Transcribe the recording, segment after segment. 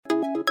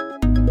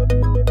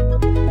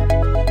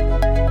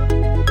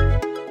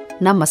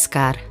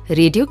नमस्कार।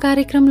 रेडियो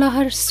कार्यक्रम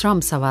लहर श्रम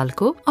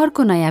सवालको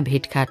अर्को नयाँ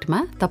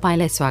भेटघाटमा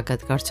तपाईलाई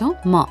स्वागत गर्छौं।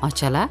 म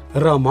अचला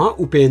र म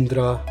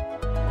उपेन्द्र।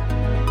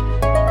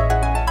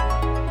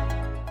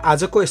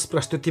 आजको यस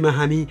प्रस्तुतिमा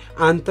हामी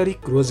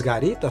आन्तरिक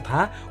रोजगारी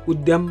तथा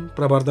उद्यम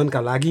प्रवर्धनका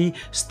लागि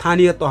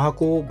स्थानीय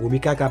तहको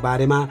भूमिकाका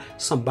बारेमा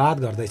संवाद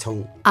गर्दैछौं।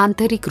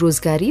 आन्तरिक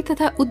रोजगारी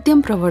तथा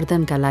उद्यम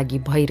प्रवर्धनका लागि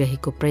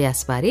भइरहेको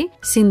प्रयासबारे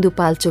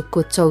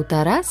सिन्धुपाल्चोकको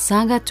चौतारा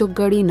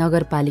साँगाचोकगढी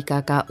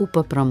नगरपालिकाका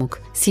उपप्रमुख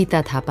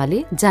सीता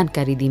थापाले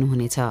जानकारी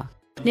दिनुहुनेछ।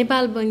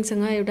 नेपाल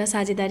बैंकसँग एउटा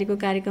साझेदारीको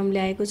कार्यक्रम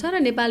ल्याएको छ र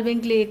नेपाल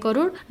बैंकले 1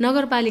 करोड,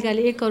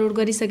 नगरपालिकाले 1 करोड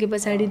गरिसके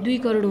पछाडि 2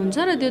 करोड हुन्छ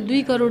र त्यो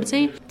 2 करोड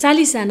चाहिँ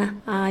 40 जना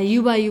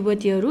युवा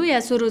युवतीहरू या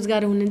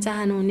स्वरोजगार हुन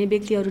चाहनुहुने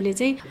व्यक्तिहरूले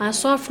चाहिँ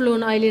सफ्ट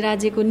लोन अहिले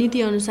राज्यको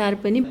नीति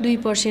अनुसार पनि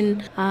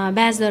 2%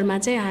 ब्याज दरमा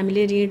चाहिँ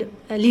हामीले ऋण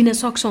लिन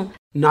सक्छौं।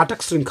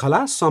 नाटक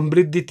श्रृङ्खला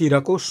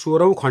समृद्धितिरको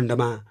 16औं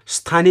खण्डमा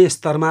स्थानीय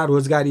स्तरमा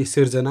रोजगारी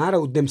सिर्जना र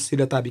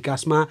उद्यमशीलता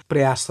विकासमा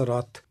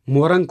प्रयासरत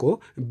मोरङको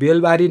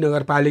बेलबारी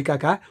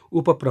नगरपालिकाका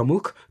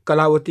उपप्रमुख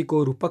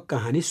कलावतीको रूपक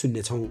कहानी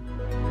सुन्नेछौं।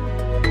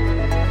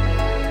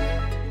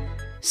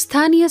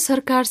 स्थानीय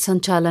सरकार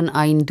सञ्चालन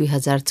ऐन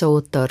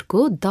 2074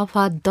 को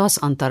दफा 10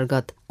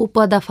 अन्तर्गत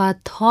उपदफा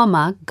 6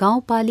 मा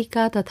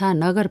गाउँपालिका तथा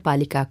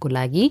नगरपालिकाको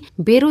लागि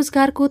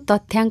बेरोजगारको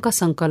तथ्याङ्क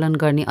संकलन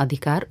गर्ने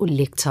अधिकार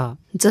उल्लेख छ,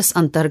 जस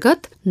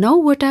अन्तर्गत 9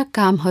 वटा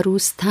कामहरू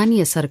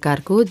स्थानीय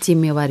सरकारको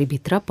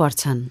जिम्मेवारीभित्र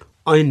पर्छन्।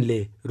 ऐनले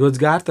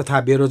रोजगार तथा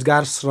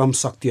बेरोजगार श्रम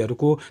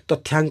शक्तिहरूको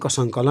तथ्याङ्क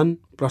संकलन,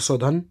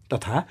 प्रशोधन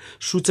तथा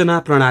सूचना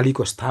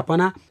प्रणालीको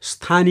स्थापना,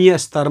 स्थानीय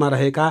स्तरमा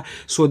रहेका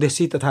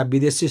स्वदेशी तथा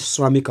विदेशी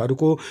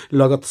श्रमिकहरूको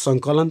लगत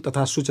संकलन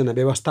तथा सूचना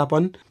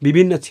व्यवस्थापन,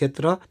 विभिन्न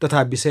क्षेत्र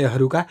तथा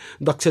विषयहरूका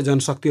दक्ष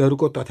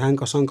जनशक्तिहरूको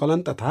तथ्याङ्क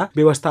संकलन तथा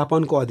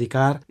व्यवस्थापनको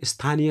अधिकार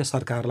स्थानीय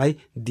सरकारलाई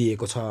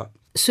दिएको छ।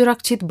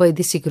 सुरक्षित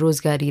वैदेशिक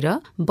रोजगारी र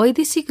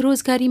वैदेशिक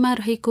रोजगारीमा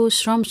रहेको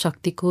श्रम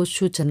शक्तिको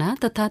सूचना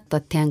तथा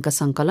तथ्याङ्क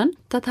संकलन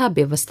तथा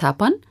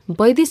व्यवस्थापन,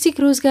 वैदेशिक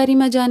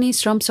रोजगारीमा जाने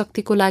श्रम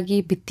शक्तिको लागि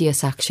वित्तीय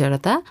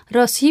साक्षरता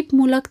र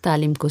सिपमूलक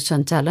तालिमको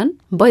सञ्चालन,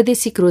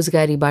 वैदेशिक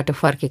रोजगारीबाट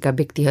फर्केका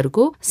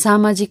व्यक्तिहरूको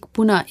सामाजिक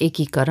पुनः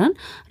एकीकरण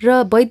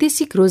र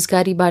वैदेशिक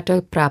रोजगारीबाट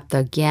प्राप्त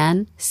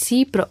ज्ञान,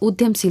 सिप र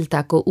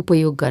उद्यमशीलताको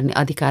उपयोग गर्ने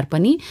अधिकार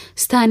पनि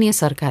स्थानीय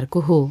सरकारको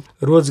हो।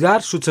 रोजगार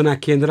सूचना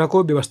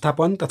केन्द्रको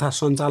व्यवस्थापन तथा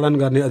सञ्चालन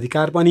गर्ने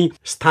अधिकार पनि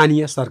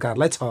स्थानीय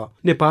सरकारलाई छ।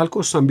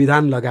 नेपालको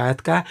संविधान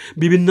लगायतका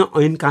विभिन्न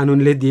ऐन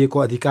कानूनले दिएको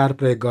अधिकार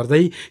प्रयोग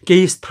गर्दै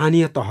केही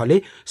स्थानीय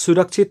तहले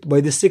सुरक्षित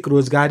वैदेशिक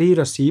रोजगारी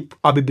र सिप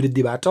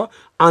अभिवृद्धिबाट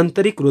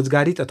आन्तरिक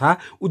रोजगारी तथा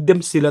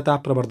उद्यमशीलता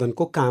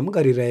प्रवर्धनको काम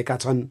गरिरहेका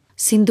छन्।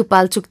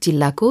 सिन्धुपाल्चोक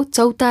जिल्लाको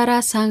चौतारा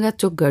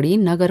साँगाचोकगढी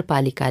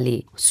नगरपालिकाले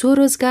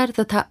स्वरोजगार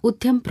तथा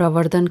उद्यम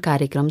प्रवर्धन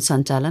कार्यक्रम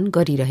सञ्चालन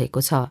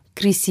गरिरहेको छ।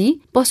 कृषि,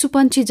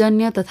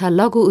 पशुपन्छीजन्य तथा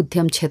लघु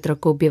उद्यम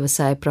क्षेत्रको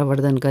व्यवसाय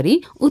प्रवर्धन गरी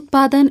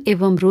उत्पादन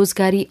एवं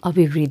रोजगारी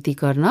अभिवृद्धि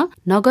गर्न,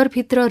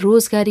 नगरभित्र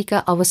रोजगारीका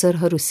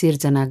अवसरहरू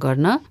सिर्जना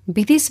गर्न,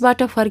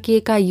 विदेशबाट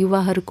फर्किएका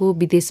युवाहरूको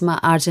विदेशमा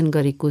आर्जन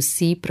गरेको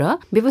सिप र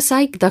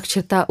व्यावसायिक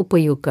दक्षता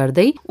उपयोग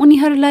गर्दै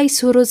उनीहरूलाई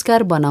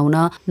स्वरोजगार बनाउन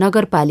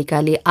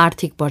नगरपालिकाले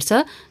आर्थिक वर्ष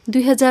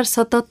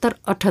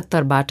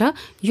 2077-78 बाट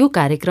यो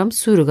कार्यक्रम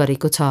सुरु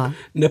गरेको छ।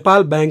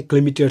 नेपाल बैंक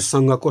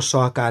लिमिटेडसँगको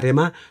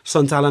सहकार्यमा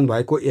सञ्चालन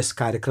भएको यस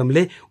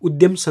कार्यक्रमले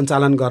उद्यम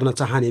सञ्चालन गर्न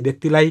चाहने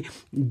व्यक्तिलाई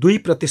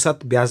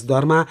 2% ब्याज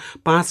दरमा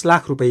 5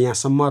 लाख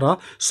रुपैयाँसम्म र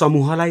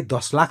समूहलाई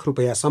 10 लाख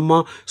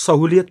रुपैयाँसम्म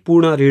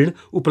सहुलियतपूर्ण ऋण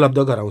उपलब्ध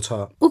गराउँछ।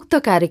 उक्त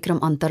कार्यक्रम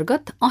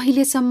अन्तर्गत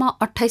अहिलेसम्म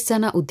 28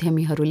 जना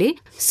उद्यमीहरूले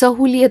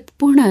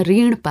सहुलियतपूर्ण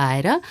ऋण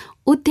पाएर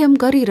उद्यम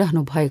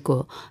गरिरहनु भएको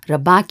र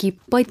बाँकी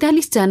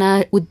 45 जना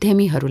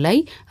उद्यमीहरूलाई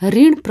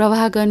ऋण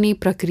प्रवाह गर्ने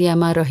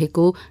प्रक्रियामा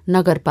रहेको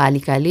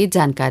नगरपालिकाले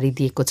जानकारी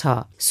दिएको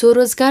छ।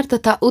 स्वरोजगार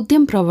तथा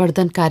उद्यम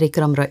प्रवर्धन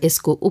कार्यक्रम र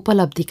यसको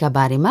उपलब्धिका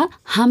बारेमा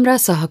हाम्रा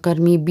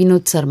सहकर्मी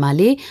विनोद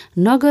शर्माले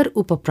नगर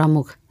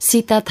उपप्रमुख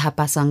सीता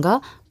थापासँग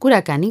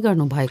कुराकानी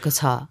गर्नुभएको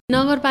छ।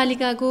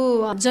 नगरपालिकाको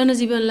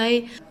जनजीवनलाई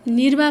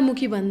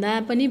निर्वाहमुखी भन्दा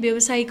पनि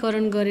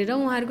व्यवसायीकरण गरेर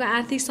उहाँहरूको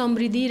आर्थिक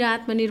समृद्धि र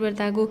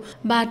आत्मनिर्भरताको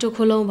बाटो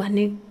खोलौँ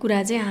भन्ने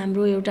कुरा चाहिँ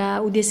हाम्रो एउटा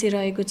उद्देश्य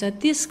रहेको छ।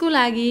 त्यसको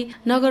लागि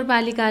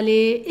नगरपालिकाले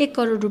 1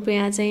 करोड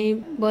रुपैयाँ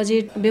चाहिँ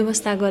बजेट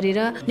व्यवस्था गरेर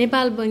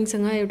नेपाल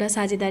बैंकसँग एउटा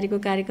साझेदारीको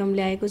कार्यक्रम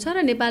ल्याएको छ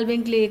र नेपाल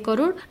बैंकले 1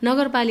 करोड,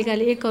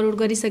 नगरपालिकाले 1 करोड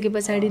गरिसके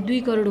पछाडि 2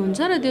 करोड हुन्छ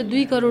र त्यो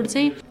 2 करोड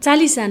चाहिँ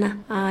 40 जना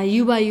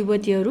युवा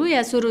युवतीहरू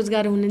या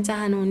स्वरोजगार हुन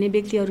चाहनुहुने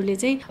व्यक्तिहरूले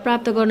चाहिँ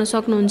प्राप्त गर्न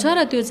सक्नुहुन्छ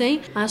र त्यो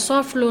चाहिँ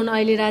सफ्ट लोन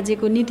अहिले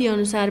राज्यको नीति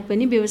अनुसार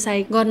पनि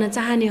व्यवसाय गर्न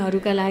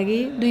चाहनेहरूका लागि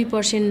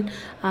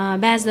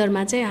 2% ब्याज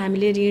दरमा चाहिँ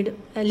हामीले ऋण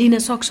लिन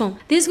सक्छौं।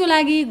 त्यसको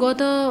लागि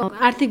गत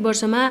आर्थिक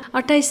वर्षमा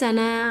 28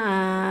 जना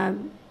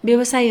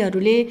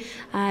व्यवसायीहरूले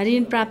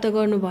ऋण प्राप्त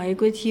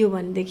गर्नुभएको थियो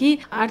भनेदेखि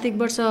आर्थिक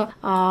वर्ष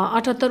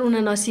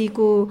 78-79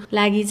 को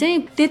लागि चाहिँ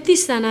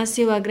 33 जना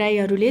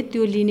सेवाग्राहीहरूले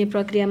त्यो लिने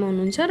प्रक्रियामा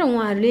हुनुहुन्छ र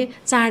उहाँहरूले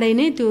चाँडै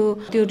नै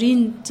त्यो ऋण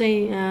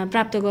चाहिँ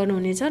प्राप्त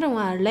गर्नुहुनेछ र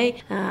उहाँहरूलाई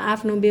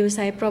आफ्नो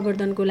व्यवसाय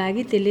प्रवर्धनको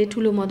लागि त्यसले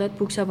ठुलो मद्दत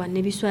पुग्छ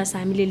भन्ने विश्वास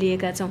हामीले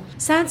लिएका छौँ।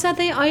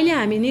 साथसाथै अहिले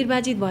हामी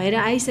निर्वाचित भएर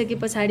आइसके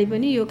पछाडि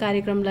पनि यो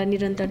कार्यक्रमलाई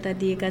निरन्तरता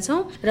दिएका छौँ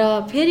र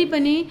फेरि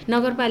पनि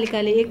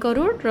नगरपालिकाले 1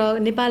 करोड र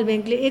नेपाल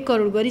ब्याङ्कले 1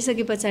 करोड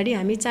गरिसके पछाडि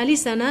हामी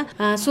 40 जना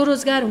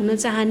स्वरोजगार हुन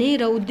चाहने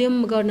र उद्यम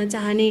गर्न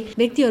चाहने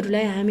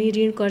व्यक्तिहरूलाई हामी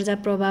ऋण कर्जा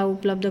प्रवाह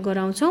उपलब्ध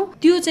गराउँछौँ।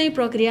 त्यो चाहिँ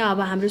प्रक्रिया अब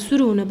हाम्रो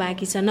सुरु हुन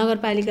बाँकी छ।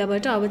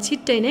 नगरपालिकाबाट अब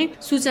छिट्टै नै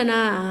सूचना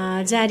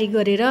जारी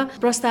गरेर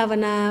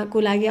प्रस्तावनाको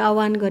लागि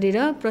आह्वान गरेर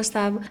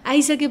प्रस्ताव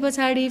आइसके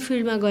पछाडि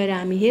फिल्डमा गएर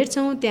हामी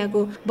हेर्छौँ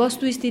त्यहाँको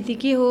वस्तुस्थिति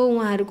के हो,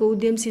 उहाँहरूको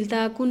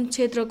उद्यमशीलता कुन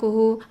क्षेत्रको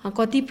हो,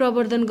 कति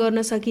प्रवर्धन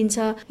गर्न सकिन्छ,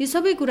 यो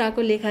सबै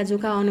कुराको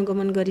लेखाजोखा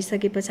अनुगमन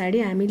गरिसके पछाडि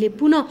हामीले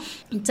पुनः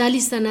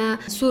 40 जना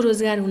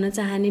स्वरोजगार हुन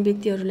चाहने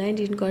व्यक्तिहरूलाई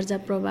ऋण कर्जा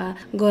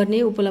प्रवाह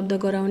गर्ने उपलब्ध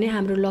गराउने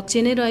हाम्रो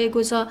लक्ष्य नै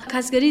रहेको छ।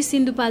 खास गरी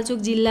सिन्धुपाल्चोक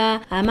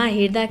जिल्लामा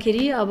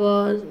हेर्दाखेरि अब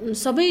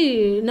सबै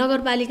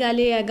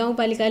नगरपालिकाले या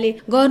गाउँपालिकाले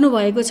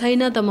गर्नुभएको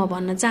छैन त म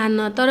भन्न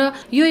चाहन्न, तर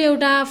यो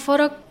एउटा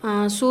फरक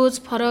सोच,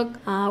 फरक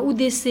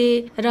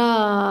उद्देश्य र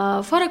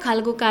फरक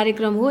खालको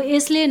कार्यक्रम हो।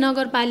 यसले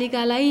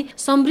नगरपालिकालाई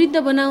समृद्ध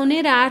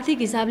बनाउने र आर्थिक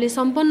हिसाबले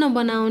सम्पन्न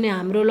बनाउने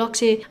हाम्रो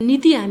लक्ष्य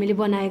नीति हामीले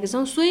बनाएका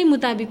छौँ। सोही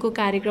मुताबिकको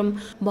कार्यक्रम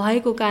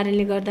भएको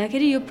कारणले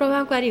गर्दाखेरि यो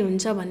प्रभावकारी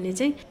हुन्छ भन्ने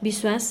चाहिँ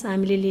विश्वास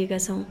हामीले लिएका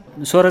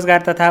छौँ।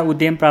 स्वरोजगार तथा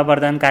उद्यम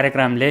प्रवर्धन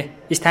कार्यक्रमले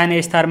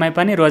स्थानीय स्तरमै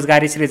पनि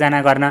रोजगारी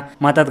सृजना गर्न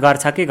मद्दत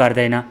गर्छ कि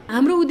गर्दैन?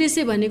 हाम्रो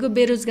उद्देश्य भनेको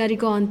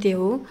बेरोजगारीको अन्त्य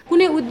हो।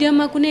 कुनै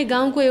उद्यममा कुनै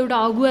गाउँको एउटा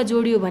अगुवा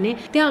जोडियो भने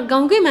त्यहाँ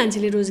गाउँकै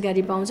मान्छेले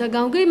रोजगारी पाउँछ,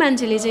 गाउँकै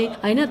मान्छेले चाहिँ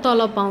होइन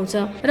तलब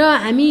पाउँछ र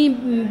हामी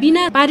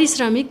बिना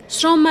पारिश्रमिक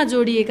श्रममा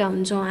जोडिएका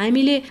हुन्छौँ।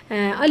 हामीले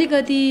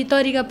अलिकति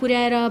तरिका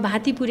पुर्याएर,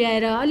 भाती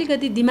पुर्याएर,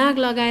 अलिकति दिमाग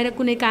लगाएर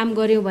कुनै काम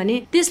गर्यौँ भने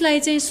त्यसलाई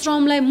चाहिँ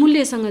श्रमलाई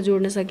मूल्यसँग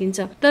जोड्न सकिन्छ।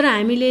 तर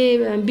हामीले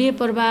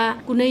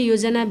बेपरवाह कुनै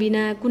योजना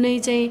बिना, कुनै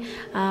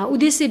चाहिँ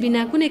उद्देश्य बिना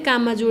कुनै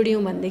काममा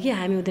जोडियौँ भनेदेखि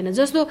हामी हुँदैन।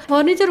 जस्तो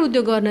फर्निचर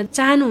उद्योग गर्न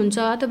चाहनुहुन्छ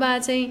अथवा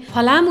चाहिँ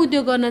फलाम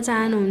उद्योग गर्न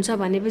चाहनुहुन्छ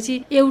भनेपछि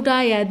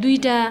एउटा या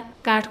दुईटा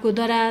काठको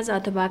दराज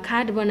अथवा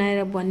खाट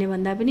बनाएर भन्ने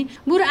भन्दा पनि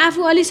बरु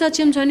आफू अलिक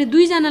सक्षम छ भने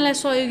 2 जनालाई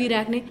सहयोगी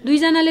राख्ने, 2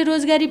 जनाले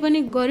रोजगारी पनि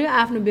गर्यो,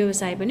 आफ्नो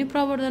व्यवसाय पनि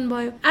प्रवर्धन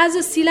भयो। आज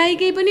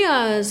सिलाइकै पनि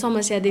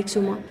समस्या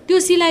देख्छु म। त्यो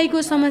सिलाइको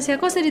समस्या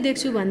कसरी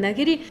देख्छु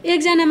भन्दाखेरि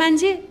एकजना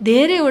मान्छे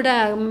धेरैवटा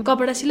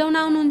कपडा सिलाउन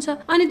आउनुहुन्छ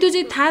अनि त्यो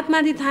चाहिँ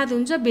थातमाथि थात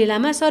हुन्छ,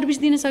 बेलामा सर्भिस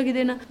दिन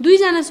सकिँदैन। 2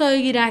 जना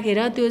सहयोगी राखेर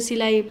त्यो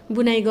सिलाइ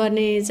बुनाइ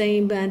गर्ने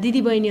चाहिँ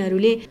दिदी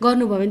बहिनीहरूले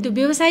गर्नुभयो भने त्यो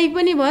व्यवसायिक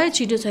पनि भयो,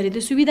 छिटो छरि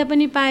त्यो सुविधा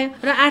पनि पायो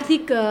र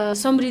आर्थिक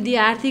समृद्धि,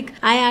 आर्थिक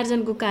आय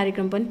आर्जनको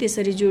कार्यक्रम पनि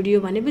त्यसरी जोडियो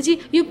भनेपछि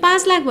यो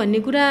 5 लाख भन्ने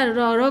कुरा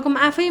रकम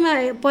आफैमा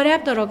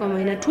पर्याप्त रकम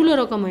होइन, ठुलो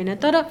रकम होइन,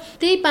 तर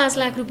त्यही 5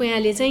 लाख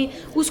रुपियाँले चाहिँ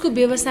उसको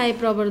व्यवसाय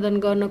प्रवर्धन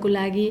गर्नको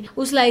लागि,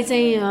 उसलाई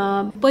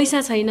चाहिँ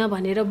पैसा छैन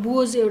भनेर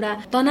बोझ एउटा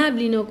तनाव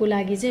लिनको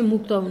लागि चाहिँ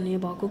मुक्त हुने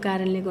भएको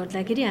कारणले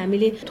गर्दाखेरि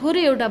हामीले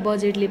थोरै एउटा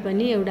बजेटले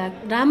पनि एउटा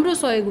राम्रो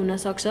सहयोग हुन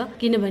सक्छ।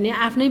 किनभने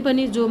आफ्नै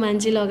पनि जो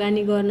मान्छे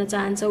लगानी गर्न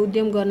चाहन्छ,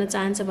 उद्यम गर्न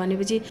चाहन्छ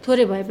भनेपछि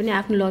थोरै भए पनि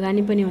आफ्नो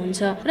लगानी पनि हुन्छ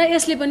र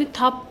यसले पनि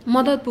थप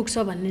मद्दत पुग्छ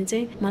भन्ने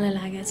चाहिँ मलाई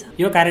लागेको छ।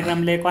 यो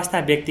कार्यक्रमले कस्ता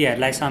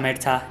व्यक्तिहरूलाई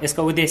समेट्छ,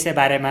 यसको उद्देश्य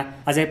बारेमा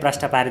अझै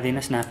प्रश्न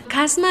पारिदिनुहोस् न।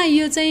 खासमा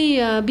यो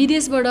चाहिँ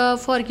विदेशबाट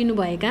फर्किनु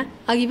भएका,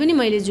 अघि पनि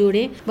मैले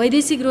जोडेँ,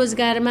 वैदेशिक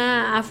रोजगारमा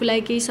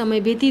आफूलाई केही समय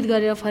व्यतीत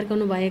गरेर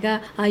फर्काउनु भएका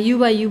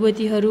युवा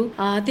युवतीहरू,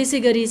 त्यसै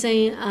गरी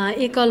चाहिँ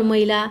एकल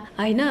महिला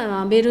होइन,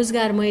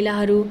 बेरोजगार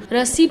महिलाहरू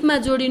र सिपमा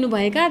जोडिनु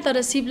भएका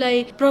तर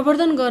सिपलाई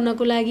प्रवर्धन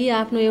गर्नको लागि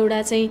आफ्नो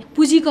एउटा चाहिँ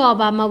पुँजीको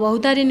अभावमा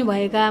भौतारिनु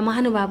भएका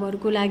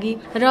महानुभावहरूको लागि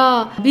र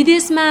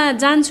विदेशमा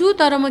जान्छु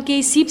तर म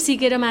केही सिप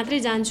सिकेर मात्रै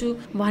जान्छु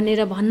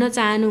भनेर भन्न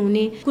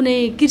चाहनुहुने, कुनै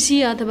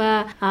कृषि अथवा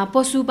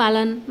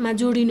पशुपालनमा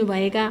जोडिनु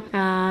भएका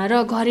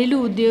र घरेलु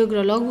उद्योग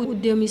र लघु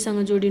उद्यमीसँग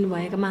जोडिनु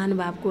भएका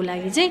महानुभावको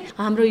लागि चाहिँ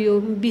हाम्रो यो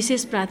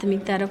विशेष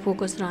प्राथमिकता र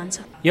फोकस रहन्छ।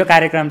 यो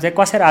कार्यक्रम चाहिँ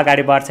कसरी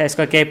अगाडि बढ्छ,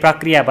 यसको केही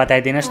प्रक्रिया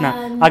बताइदिनुहोस्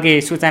न।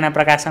 अघि सूचना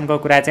प्रकाशनको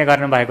कुरा चाहिँ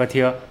गर्नुभएको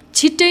थियो।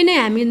 छिट्टै नै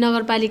हामी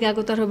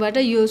नगरपालिकाको तर्फबाट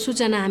यो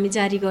सूचना हामी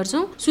जारी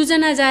गर्छौँ।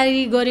 सूचना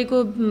जारी गरेको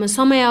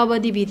समय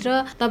अवधिभित्र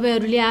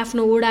तपाईँहरूले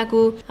आफ्नो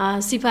वडाको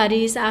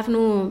सिफारिस,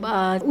 आफ्नो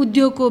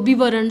उद्योगको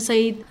विवरण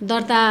सहित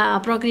दर्ता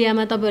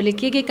प्रक्रियामा तपाईँहरूले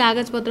के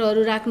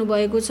कागजपत्रहरू राख्नु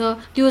भएको छ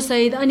त्यो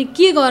सहित, अनि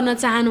के गर्न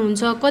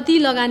चाहनुहुन्छ, कति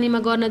लगानीमा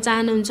गर्न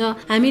चाहनुहुन्छ,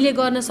 हामीले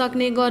गर्न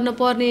सक्ने गर्न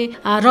पर्ने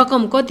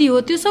रकम कति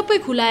हो, त्यो सबै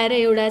खुलाएर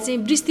एउटा चाहिँ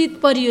विस्तृत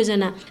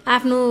परियोजना,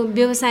 आफ्नो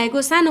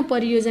व्यवसायको सानो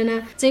परियोजना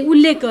चाहिँ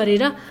उल्लेख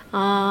गरेर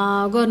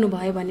गर्नु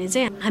गर्नुभयो भने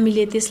चाहिँ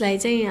हामीले त्यसलाई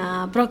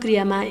चाहिँ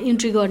प्रक्रियामा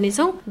इन्ट्री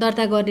गर्नेछौँ,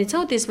 दर्ता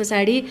गर्नेछौँ। त्यस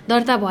पछाडि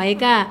दर्ता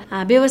भएका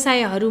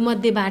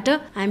व्यवसायहरूमध्येबाट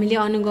हामीले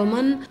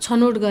अनुगमन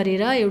छनौट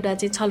गरेर एउटा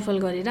चाहिँ छलफल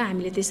गरेर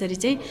हामीले त्यसरी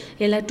चाहिँ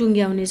यसलाई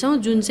टुङ्ग्याउनेछौँ,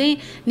 जुन चाहिँ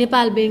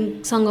नेपाल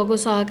ब्याङ्कसँगको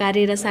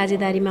सहकार्य र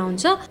साझेदारीमा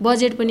हुन्छ।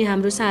 बजेट पनि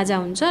हाम्रो साझा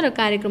हुन्छ र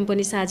कार्यक्रम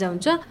पनि साझा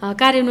हुन्छ।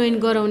 कार्यान्वयन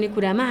गराउने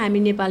कुरामा हामी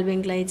नेपाल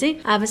ब्याङ्कलाई चाहिँ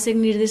आवश्यक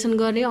निर्देशन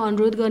गर्ने,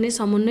 अनुरोध गर्ने,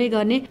 समन्वय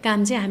गर्ने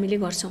काम चाहिँ हामीले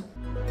गर्छौँ।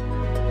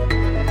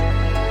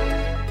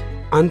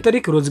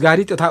 आन्तरिक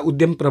रोजगारी तथा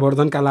उद्यम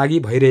प्रवर्धनका लागि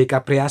भइरहेका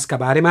प्रयासका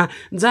बारेमा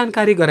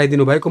जानकारी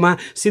गराइदिनु भएकोमा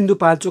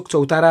सिन्धुपाल्चोक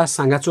चौतारा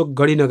साँगाचोक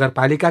गढी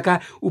नगरपालिकाका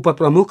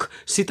उपप्रमुख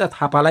सीता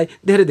थापालाई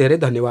धेरै धेरै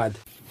धन्यवाद।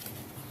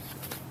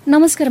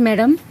 नमस्कार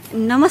म्याडम।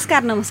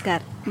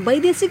 नमस्कार।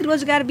 वैदेशिक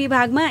रोजगार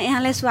विभागमा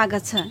यहाँलाई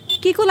स्वागत छ।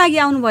 के को लागि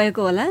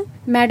आउनुभएको होला?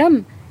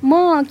 म्याडम,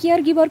 म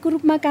केयर गिभरको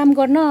रूपमा काम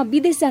गर्न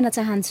विदेश जान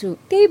चाहन्छु,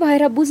 त्यही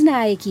भएर बुझ्न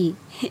आए कि।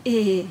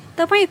 ए,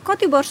 तपाईँ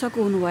कति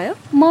वर्षको हुनुभयो?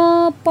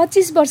 म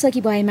 25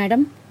 वर्षकी भएँ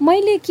म्याडम।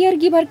 मैले केयर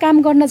गिभर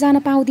काम गर्न जान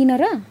पाउँदिन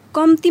र?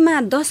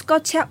 कम्तीमा 10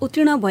 कक्षा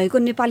उत्तीर्ण भएको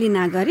नेपाली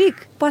नागरिक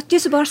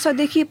 25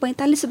 वर्षदेखि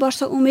 45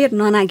 वर्ष उमेर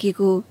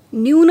ननाघेको,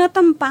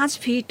 न्यूनतम 5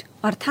 फिट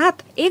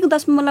अर्थात्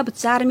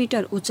 1.4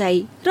 मिटर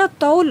उचाइ र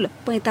तौल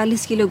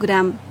 45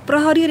 किलोग्राम,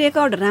 प्रहरी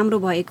रेकर्ड राम्रो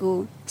भएको,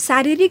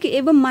 शारीरिक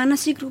एवं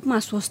मानसिक रूपमा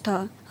स्वस्थ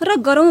र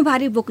गरौँ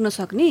भारी बोक्न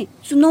सक्ने,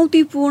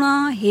 चुनौतीपूर्ण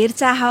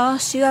हेरचाह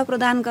सेवा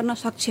प्रदान गर्न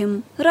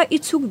सक्षम र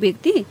इच्छुक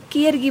व्यक्ति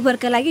केयर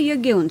गिभरका लागि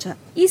योग्य हुन्छ।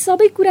 यी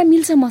सबै कुरा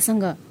मिल्छ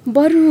मसँग।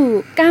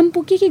 बरु काम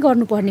पो के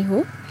गर्नुपर्ने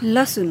हो?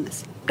 ल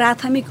सुन्नुहोस्,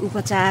 प्राथमिक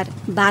उपचार,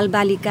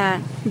 बालबालिका,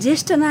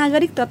 ज्येष्ठ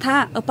नागरिक तथा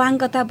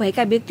अपाङ्गता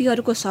भएका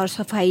व्यक्तिहरूको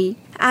सरसफाई,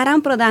 आराम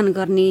प्रदान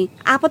गर्ने,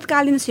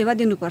 आपतकालीन सेवा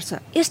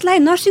दिनुपर्छ। यसलाई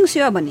नर्सिङ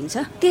सेवा भनिन्छ।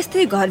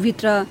 त्यस्तै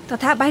घरभित्र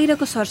तथा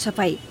बाहिरको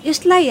सरसफाई,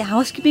 यसलाई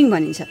हाउसकिपिङ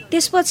भनिन्छ।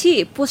 त्यसपछि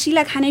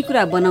पोसिला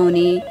खानेकुरा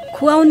बनाउने,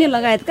 खुवाउने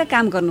लगायतका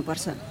काम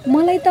गर्नुपर्छ।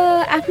 मलाई त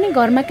आफ्नै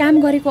घरमा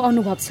काम गरेको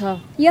अनुभव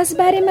छ। यस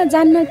बारेमा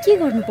जान्न के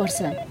गर्नुपर्छ?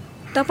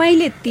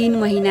 तपाईँले 3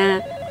 महिना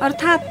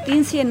अर्थात्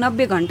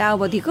 390 घण्टा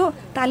अवधिको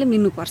तालिम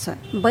लिनुपर्छ।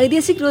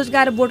 वैदेशिक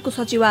रोजगार बोर्डको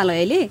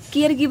सचिवालयले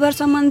केयर गिभर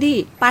सम्बन्धी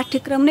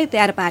पाठ्यक्रम नै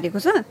तयार पारेको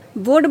छ।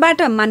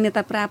 बोर्डबाट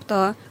मान्यता प्राप्त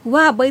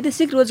वा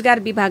वैदेशिक रोजगार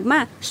विभागमा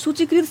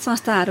सूचीकृत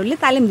संस्थाहरूले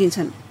तालिम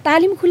दिन्छन्।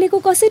 तालिम खुलेको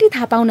कसरी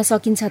थाहा पाउन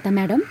सकिन्छ त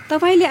म्याडम?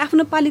 तपाईँले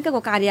आफ्नो पालिकाको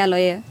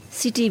कार्यालय,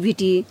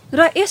 सिटिभिटी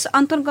र यस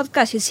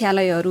अन्तर्गतका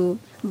शिक्षालयहरू,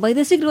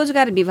 वैदेशिक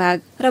रोजगार विभाग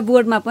र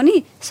बोर्डमा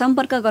पनि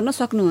सम्पर्क गर्न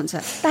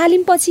सक्नुहुन्छ।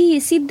 तालिम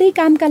पछि सिधै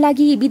कामका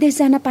लागि विदेश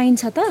जान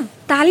पाइन्छ त?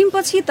 तालिम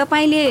पछि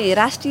तपाईँले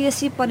राष्ट्रिय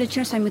सिप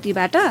परीक्षण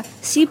समितिबाट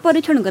सिप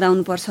परीक्षण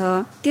गराउनुपर्छ।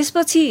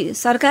 त्यसपछि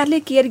सरकारले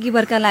केयर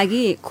गिभरका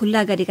लागि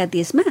खुल्ला गरेका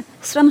देशमा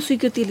श्रम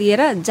स्वीकृति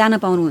लिएर जान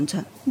पाउनुहुन्छ।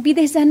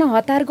 विदेश जान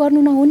हतार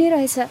गर्नु नहुने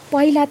रहेछ।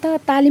 पहिला त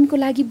तालिमको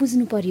लागि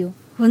बुझ्नु पर्यो।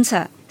 हुन्छ,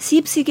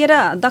 सिप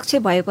सिकेर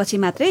दक्ष भएपछि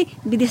मात्रै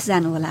विदेश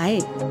जानु होला है।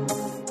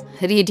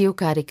 रेडियो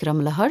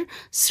कार्यक्रम लहर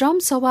श्रम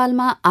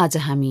सवालमा आज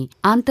हामी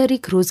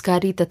आन्तरिक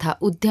रोजगारी तथा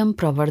उद्यम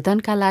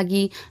प्रवर्धनका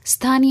लागि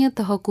स्थानीय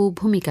तहको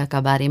भूमिकाका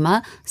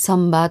बारेमा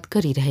संवाद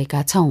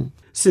गरिरहेका छौं।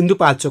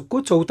 सिन्धुपाल्चोकको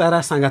चौतारा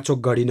साँगाचोक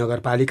गढी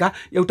नगरपालिका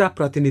एउटा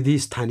प्रतिनिधि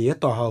स्थानीय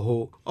तह हो।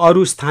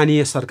 अरू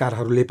स्थानीय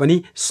सरकारहरूले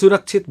पनि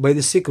सुरक्षित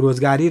वैदेशिक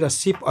रोजगारी र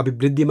सिप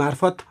अभिवृद्धि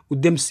मार्फत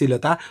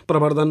उद्यमशीलता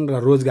प्रवर्धन र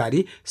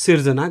रोजगारी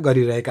सिर्जना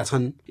गरिरहेका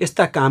छन्।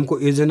 यस्ता कामको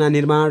योजना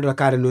निर्माण र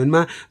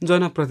कार्यान्वयनमा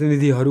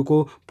जनप्रतिनिधिहरूको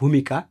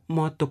भूमिका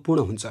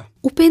महत्त्वपूर्ण हुन्छ।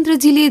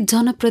 उपेन्द्रजीले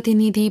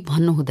जनप्रतिनिधि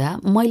भन्नुहुँदा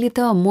मैले त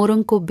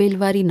मोरङको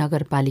बेलवारी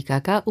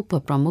नगरपालिकाका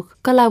उपप्रमुख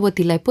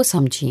कलावतीलाई पो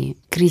सम्झिएँ।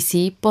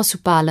 कृषि,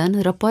 पशुपालन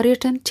र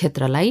पर्यटन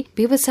क्षेत्रलाई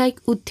व्यावसायिक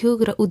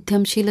उद्योग र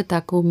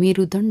उद्यमशीलताको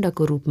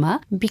मेरुदण्डको रूपमा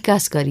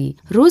विकास गरी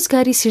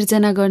रोजगारी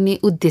सिर्जना गर्ने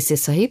उद्देश्य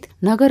सहित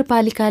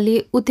नगरपालिकाले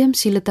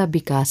उद्यमशीलता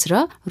विकास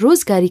र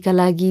रोजगारीका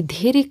लागि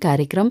धेरै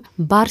कार्यक्रम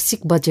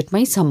वार्षिक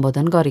बजेटमै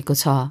सम्बोधन गरेको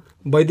छ।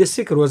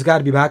 वैदेशिक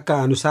रोजगार विभागका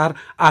अनुसार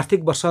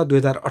आर्थिक वर्ष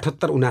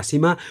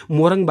 2078-79मा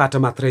मोरङबाट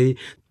मात्रै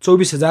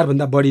 24,000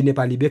 भन्दा बढी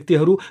नेपाली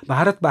व्यक्तिहरू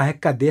भारत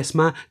बाहेकका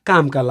देशमा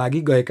कामका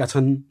लागि गएका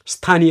छन्।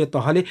 स्थानीय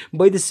तहले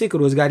वैदेशिक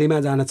रोजगारीमा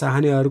जान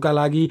चाहनेहरूका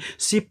लागि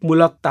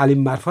सिपमूलक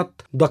तालिम मार्फत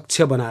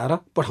दक्ष बनाएर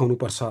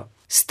पठाउनुपर्छ।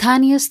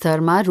 स्थानीय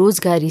स्तरमा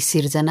रोजगारी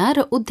सिर्जना र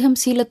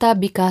उद्यमशीलता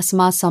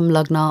विकासमा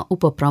संलग्न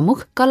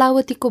उपप्रमुख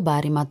कलावतीको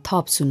बारेमा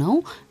थप सुनौ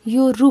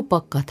यो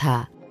रूपक कथा।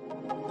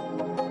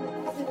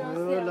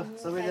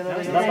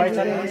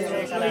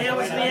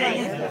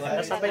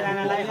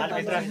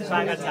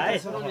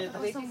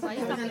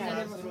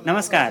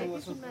 नमस्कार।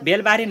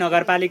 बेलबारी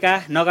नगरपालिका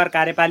नगर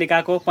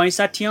कार्यपालिकाको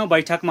 65औं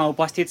बैठकमा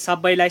उपस्थित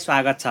सबैलाई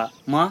स्वागत छ।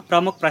 म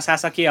प्रमुख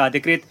प्रशासकीय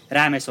अधिकृत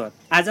रामेश्वर।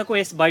 आजको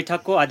यस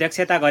बैठकको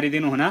अध्यक्षता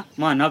गरिदिनु हुन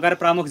म नगर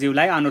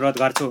प्रमुखज्यूलाई अनुरोध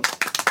गर्छु।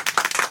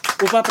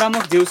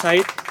 उपप्रमुखज्यू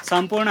सहित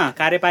सम्पूर्ण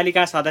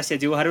कार्यपालिका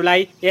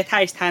सदस्यज्यूहरूलाई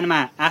यथास्थानमा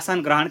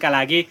आसन ग्रहणका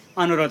लागि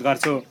अनुरोध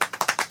गर्छु।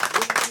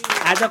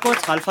 आजको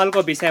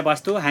छलफलको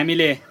विषयवस्तु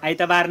हामीले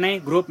आइतबार नै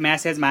ग्रुप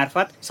म्यासेज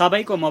मार्फत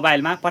सबैको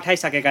मोबाइलमा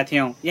पठाइसकेका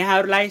थियौँ।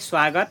 यहाँहरूलाई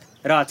स्वागत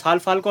र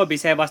छलफलको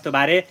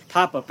विषयवस्तुबारे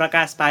थप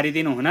प्रकाश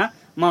पारिदिनु हुन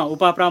म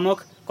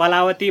उपप्रमुख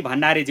कलावती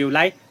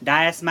भण्डारीज्यूलाई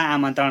डायसमा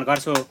आमन्त्रण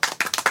गर्छु।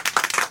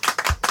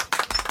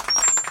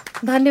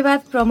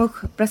 धन्यवाद प्रमुख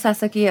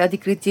प्रशासकीय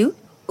अधिकृतज्यू।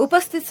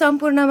 उपस्थित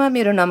सम्पूर्णमा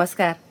मेरो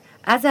नमस्कार।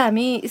 आज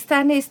हामी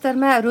स्थानीय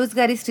स्तरमा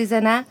रोजगारी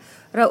सृजना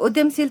र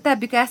उद्यमशीलता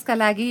विकासका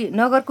लागि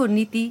नगरको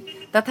नीति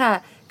तथा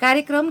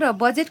कार्यक्रम र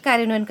बजेट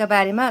कार्यान्वयनका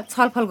बारेमा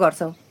छलफल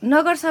गर्छौँ।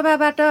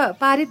 नगरसभाबाट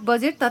पारित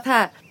बजेट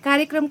तथा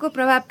कार्यक्रमको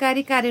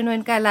प्रभावकारी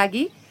कार्यान्वयनका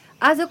लागि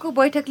आजको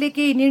बैठकले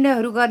केही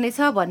निर्णयहरू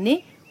गर्नेछ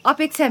भन्ने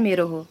अपेक्षा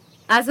मेरो हो।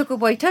 आजको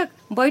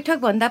बैठक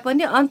भन्दा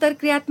पनि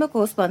अन्तर्क्रियात्मक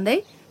होस्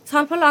भन्दै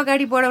छलफल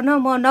अगाडि बढाउन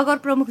म नगर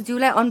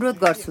प्रमुखज्यूलाई अनुरोध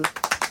गर्छु।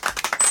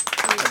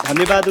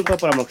 धन्यवाद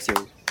उपप्रमुखज्यू।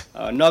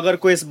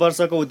 नगरको यस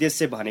वर्षको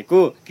उद्देश्य भनेको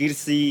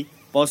कृषि,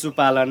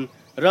 पशुपालन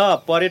र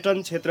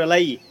पर्यटन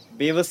क्षेत्रलाई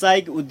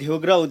व्यावसायिक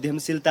उद्योग र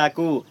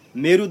उद्यमशीलताको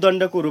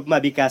मेरुदण्डको रूपमा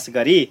विकास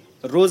गरी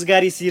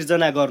रोजगारी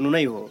सिर्जना गर्नु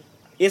नै हो।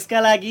 यसका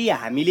लागि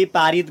हामीले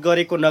पारित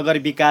गरेको नगर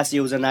विकास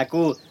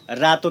योजनाको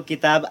रातो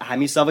किताब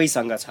हामी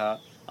सबैसँग छ।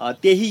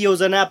 त्यही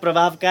योजना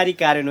प्रभावकारी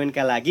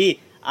कार्यान्वयनका लागि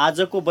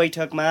आजको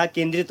बैठकमा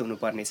केन्द्रित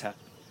हुनुपर्नेछ।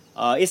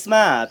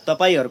 यसमा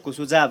तपाईँहरूको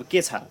सुझाव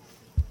के छ?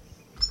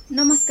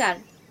 नमस्कार,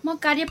 म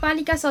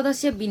कार्यपालिका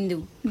सदस्य बिन्दु।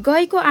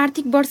 गएको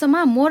आर्थिक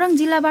वर्षमा मोरङ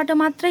जिल्लाबाट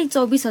मात्रै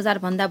 24,000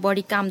 भन्दा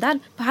बढी कामदार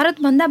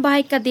भारतभन्दा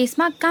बाहेकका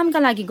देशमा कामका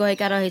लागि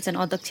गएका रहेछन्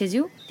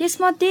अध्यक्षज्यू।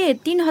 त्यसमध्ये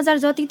 3,000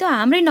 जति त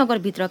हाम्रै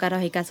नगरभित्रका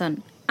रहेका छन्।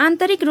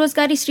 आन्तरिक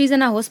रोजगारी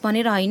सृजना होस्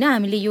भनेर होइन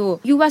हामीले यो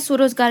युवा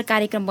स्वरोजगार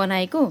कार्यक्रम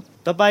बनाएको।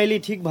 तपाईँले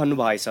ठिक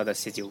भन्नुभयो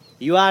सदस्यज्यू।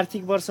 यो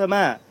आर्थिक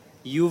वर्षमा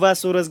युवा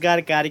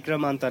स्वरोजगार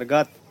कार्यक्रम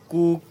अन्तर्गत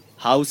cook,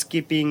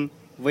 housekeeping,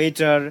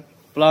 waiter,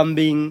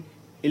 plumbing,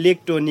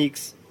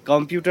 electronics,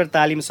 computer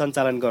तालिम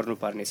सञ्चालन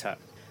गर्नुपर्नेछ।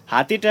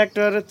 हात्ती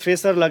ट्र्याक्टर,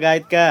 थ्रेसर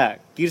लगायतका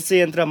कृषि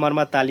यन्त्र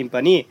मर्मत तालिम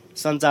पनि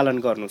सञ्चालन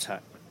गर्नु छ।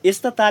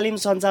 यस्ता तालिम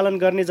सञ्चालन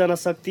गर्ने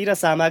जनशक्ति र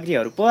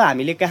सामग्रीहरू पो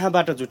हामीले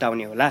कहाँबाट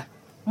जुटाउने होला?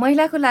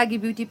 महिलाको लागि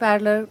ब्युटी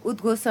पार्लर,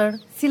 उद्घोषण,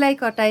 सिलाइ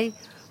कटाई,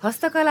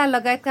 हस्तकला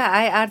लगायतका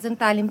आय आर्जन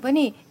तालिम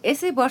पनि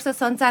यसै वर्ष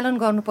सञ्चालन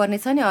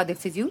गर्नुपर्नेछ नि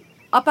अध्यक्षज्यू।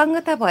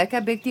 अपाङ्गता भएका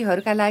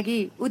व्यक्तिहरूका लागि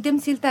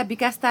उद्यमशीलता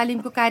विकास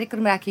तालिमको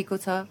कार्यक्रम राखिएको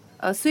छ।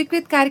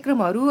 स्वीकृत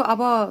कार्यक्रमहरू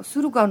अब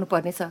सुरु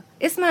गर्नुपर्नेछ।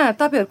 यसमा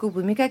तपाईँहरूको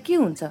भूमिका के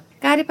हुन्छ?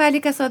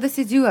 कार्यपालिका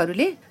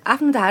सदस्यज्यूहरूले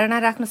आफ्नो धारणा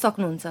राख्न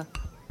सक्नुहुन्छ।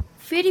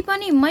 फेरि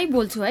पनि मै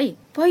बोल्छु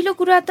है। पहिलो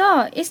कुरा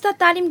त यस्ता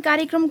तालिम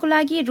कार्यक्रमको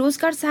लागि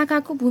रोजगार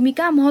शाखाको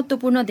भूमिका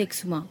महत्त्वपूर्ण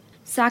देख्छु म।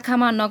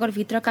 शाखामा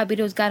नगरभित्रका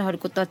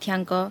बेरोजगारहरूको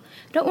तथ्याङ्क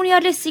र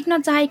उनीहरूले सिक्न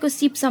चाहेको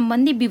सिप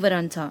सम्बन्धी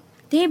विवरण छ।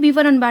 त्यही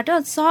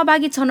विवरणबाट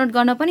सहभागी छनौट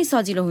गर्न पनि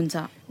सजिलो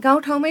हुन्छ।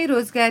 गाउँठाउँमै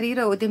रोजगारी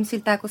र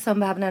उद्यमशीलताको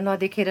सम्भावना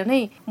नदेखेर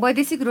नै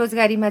वैदेशिक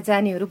रोजगारीमा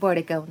जानेहरू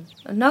बढेका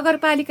हुन्।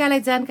 नगरपालिकालाई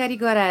जानकारी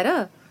गराएर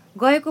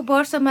गएको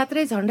वर्ष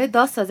मात्रै झन्डै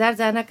 10,000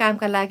 जना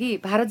कामका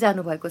लागि भारत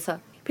जानुभएको छ।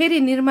 फेरि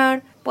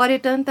निर्माण,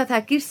 पर्यटन तथा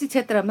कृषि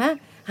क्षेत्रमा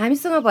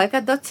हामीसँग भएका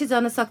दक्ष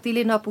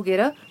जनशक्तिले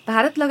नपुगेर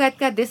भारत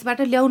लगायतका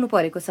देशबाट ल्याउनु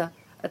परेको छ।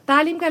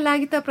 तालिमका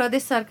लागि त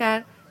प्रदेश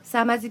सरकार,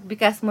 सामाजिक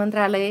विकास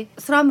मन्त्रालय,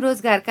 श्रम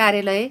रोजगार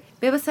कार्यालय,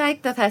 व्यावसायिक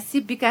तथा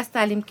सिप विकास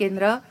तालिम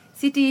केन्द्र,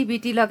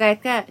 सिटिबिटी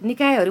लगायतका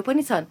निकायहरू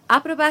पनि छन्।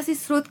 आप्रवासी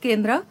स्रोत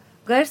केन्द्र,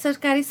 गैर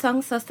सरकारी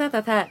सङ्घ संस्था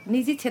तथा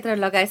निजी क्षेत्र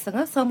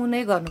लगायतसँग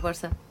समन्वय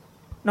गर्नुपर्छ।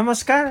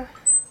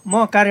 नमस्कार,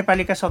 म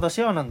कार्यपालिका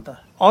सदस्य अनन्त।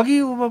 अघि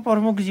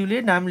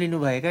उपप्रमुखज्यूले नाम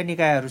लिनुभएका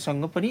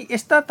निकायहरूसँग पनि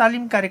यस्ता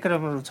तालिम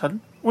कार्यक्रमहरू छन्।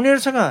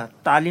 उनीहरूसँग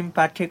तालिम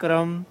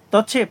पाठ्यक्रम,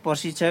 दक्ष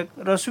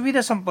प्रशिक्षक र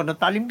सुविधा सम्पन्न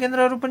तालिम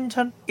केन्द्रहरू पनि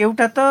छन्।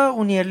 एउटा त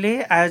उनीहरूले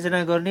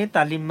आयोजना गर्ने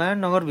तालिममा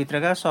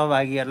नगरभित्रका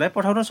सहभागीहरूलाई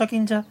पठाउन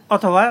सकिन्छ,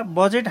 अथवा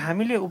बजेट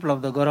हामीले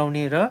उपलब्ध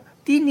गराउने र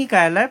ती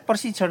निकायलाई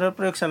प्रशिक्षण र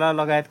प्रयोगशाला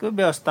लगायतको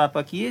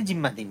व्यवस्थापकीय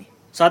जिम्मा दिने।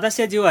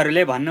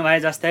 सदस्यज्यूहरूले भन्नुभए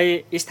जस्तै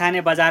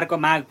स्थानीय बजारको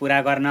माग पूरा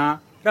गर्न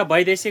र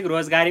वैदेशिक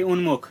रोजगारी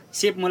उन्मुख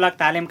सिपमूलक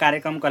तालिम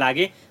कार्यक्रमको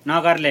लागि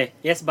नगरले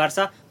यस वर्ष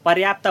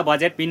पर्याप्त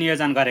बजेट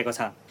विनियोजन गरेको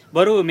छ।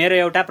 बरु मेरो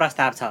एउटा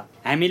प्रस्ताव छ,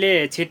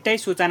 हामीले छिट्टै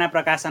सूचना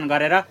प्रकाशन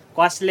गरेर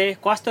कसले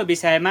कस्तो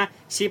विषयमा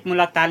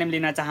सिपमूलक तालिम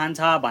लिन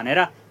चाहन्छ भनेर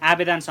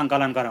आवेदन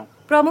सङ्कलन गरौँ।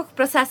 प्रमुख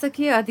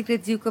प्रशासकीय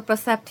अधिकृतज्यूको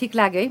प्रस्ताव ठिक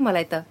लाग्यो है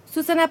मलाई त।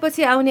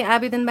 सूचनापछि आउने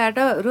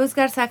आवेदनबाट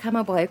रोजगार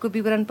शाखामा भएको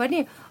विवरण पनि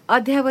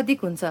अध्यावधिक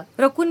हुन्छ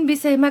र कुन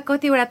विषयमा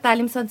कतिवटा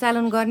तालिम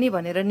सञ्चालन गर्ने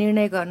भनेर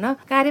निर्णय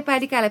गर्न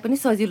कार्यपालिकालाई पनि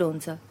सजिलो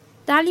हुन्छ।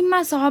 तालिममा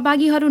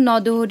सहभागीहरू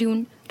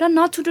नदोहोरिउन् र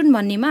नछुटुन्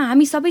भन्नेमा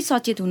हामी सबै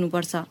सचेत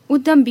हुनुपर्छ।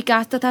 उद्यम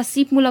विकास तथा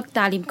सिपमूलक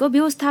तालिमको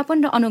व्यवस्थापन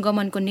र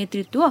अनुगमनको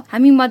नेतृत्व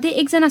हामी मध्ये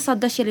एकजना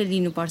सदस्यले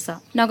लिनुपर्छ।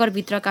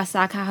 नगरभित्रका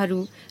शाखाहरू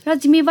र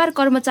जिम्मेवार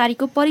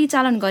कर्मचारीको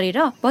परिचालन गरेर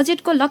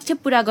बजेटको लक्ष्य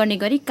पूरा गर्ने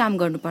गरी काम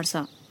गर्नुपर्छ।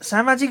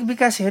 सामाजिक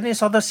विकास हेर्ने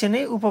सदस्य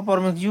नै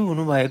उपप्रमुखज्यू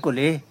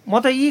हुनुभएकोले म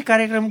त यी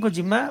कार्यक्रमको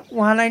जिम्मा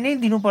उहाँलाई नै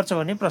दिनुपर्छ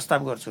भन्ने प्रस्ताव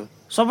गर्छु।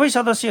 सबै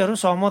सदस्यहरू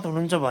सहमत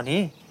हुनुहुन्छ भने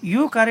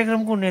यो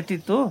कार्यक्रमको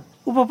नेतृत्व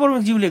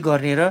उपप्रमुखज्यूले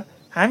गर्ने र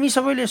हामी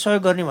सबैले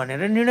सहयोग गर्ने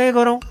भनेर निर्णय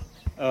गरौँ।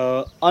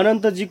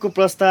 अनन्तजीको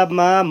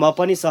प्रस्तावमा म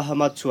पनि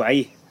सहमत छु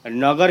है।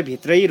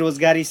 नगरभित्रै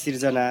रोजगारी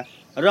सिर्जना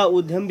र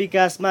उद्यम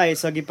विकासमा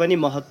यसअघि पनि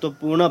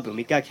महत्त्वपूर्ण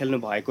भूमिका खेल्नु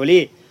भएकोले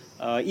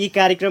यी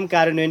कार्यक्रम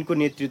कार्यान्वयनको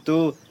नेतृत्व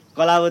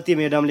कलावती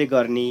मेडमले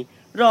गर्ने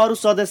र अरू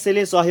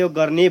सदस्यले सहयोग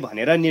गर्ने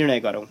भनेर निर्णय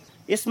गरौँ।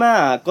 यसमा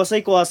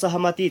कसैको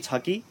असहमति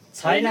छ कि?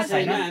 छैन,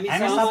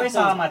 हामी सबै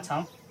सहमत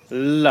छौँ।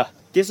 ल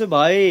त्यसो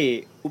भए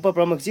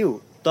उपप्रमुखज्यू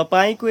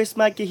तपाईँको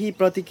यसमा केही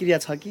प्रतिक्रिया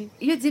छ कि?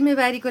 यो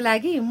जिम्मेवारीको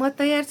लागि म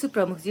तयार छु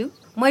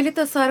प्रमुखज्यू। मैले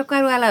त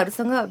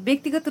सरकारवालाहरूसँग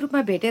व्यक्तिगत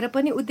रूपमा भेटेर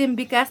पनि उद्यम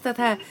विकास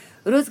तथा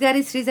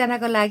रोजगारी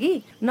सृजनाको लागि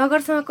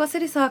नगरसँग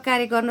कसरी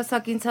सहकार्य गर्न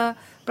सकिन्छ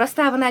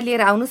प्रस्तावना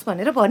लिएर आउनुहोस्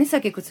भनेर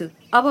भनिसकेको छु।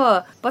 अब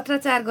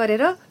पत्राचार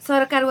गरेर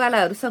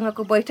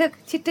सरकारवालाहरूसँगको बैठक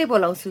छिट्टै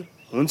बोलाउँछु।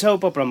 हुन्छ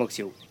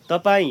उपप्रमुखज्यू,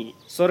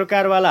 तपाईँ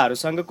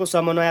सरकारवालाहरूसँगको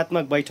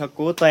समन्वयात्मक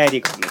बैठकको तयारी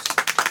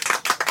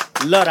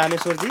गर्नुहोस्। ल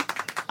रामेश्वरजी,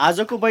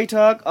 आजको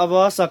बैठक अब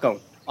सकौँ।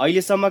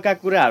 अहिलेसम्मका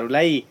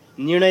कुराहरूलाई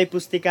निर्णय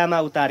पुस्तिकामा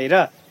उतारेर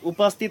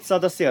उपस्थित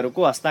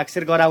सदस्यहरूको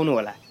हस्ताक्षर गराउनु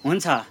होला।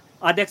 हुन्छ,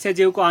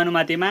 अध्यक्षज्यूको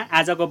अनुमतिमा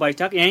आजको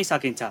बैठक यहीँ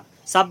सकिन्छ।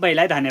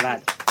 सबैलाई धन्यवाद।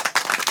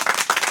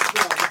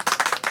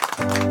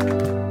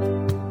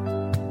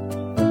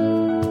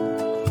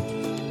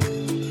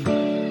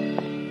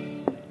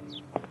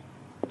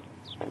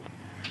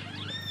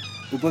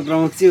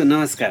 उपप्रमुखज्यू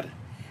नमस्कार।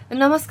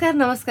 नमस्कार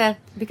नमस्कार।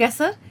 विकास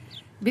सर,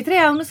 भित्रै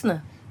आउनुहोस् न।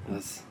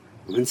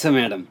 हुन्छ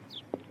म्याडम।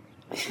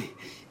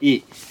 यी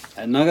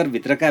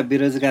नगरभित्रका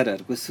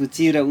बेरोजगारहरूको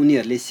सूची र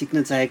उनीहरूले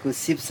सिक्न चाहेको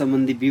सिप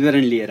सम्बन्धी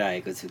विवरण लिएर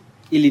आएको छु।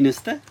 यी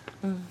लिनुहोस् त।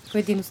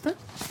 खोइ दिनुहोस् त।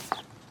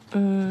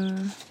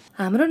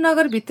 हाम्रो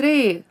नगरभित्रै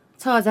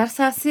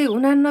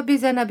 6789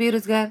 जना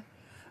बेरोजगार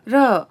र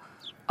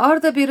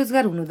अर्ध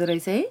बेरोजगार हुनुहुँदो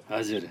रहेछ है?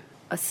 हजुर।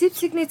 सिप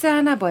सिक्ने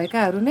चाहना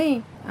भएकाहरू नै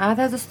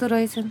आधा जस्तो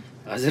रहेछन्।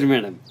 हजुर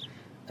म्याडम,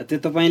 त्यो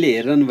तपाईँले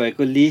हेरिरहनु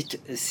भएको लिस्ट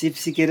सिप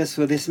सिकेर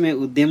स्वदेशमै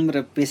उद्यम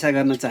र पेसा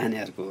गर्न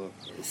चाहनेहरूको हो।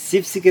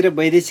 सिप सिकेर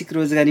वैदेशिक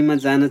रोजगारीमा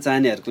जान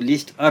चाहनेहरूको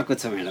लिस्ट अर्को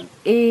छ म्याडम।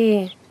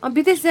 ए,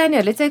 विदेश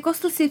जानेहरूले चाहिँ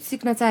कस्तो सिप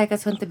सिक्न चाहेका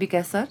छन् त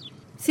विकास सर?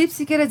 सिप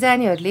सिकेर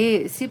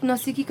जानेहरूले सिप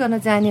नसिकिकन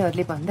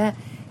जानेहरूले भन्दा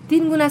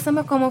 3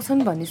 गुणासम्म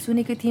कमाउँछन् भन्ने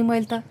सुनेको थिएँ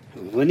मैले त।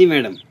 हो नि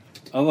म्याडम।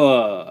 अब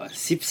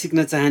सिप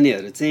सिक्न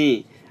चाहनेहरू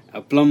चाहिँ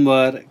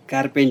plumber,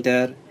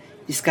 carpenter,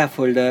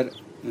 स्काफोल्डर,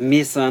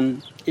 mason,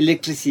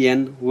 electrician,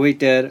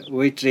 waiter,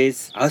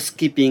 waitress,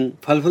 housekeeping,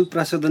 फलफुल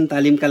प्रशोधन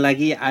तालिमका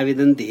लागि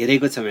आवेदन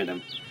धेरैको छ म्याडम।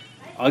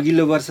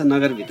 अघिल्लो वर्ष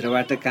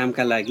नगरभित्रबाट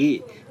कामका लागि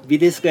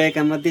विदेश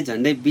गएका मध्ये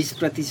झन्डै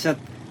 20%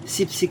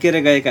 सिप सिकेर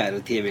गएकाहरू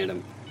थिए म्याडम।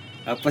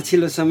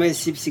 पछिल्लो समय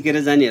सिप सिकेर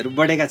जानेहरू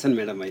बढेका छन्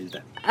म्याडम अहिले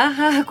त।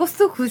 आहा,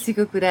 कस्तो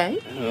खुसीको कुरा है।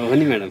 हो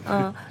नि म्याडम।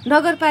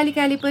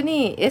 नगरपालिकाले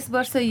पनि यस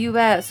वर्ष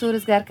युवा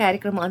स्वरोजगार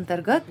कार्यक्रम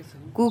अन्तर्गत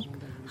cook,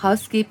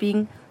 housekeeping,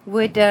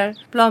 waiter,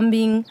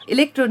 plumbing,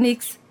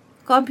 electronics,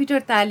 computer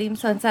तालिम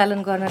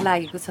सञ्चालन गर्न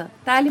लागेको छ।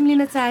 तालिम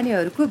लिन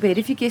चाहनेहरूको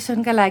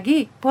भेरिफिकेसनका लागि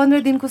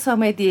 15 दिनको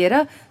समय दिएर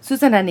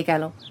सूचना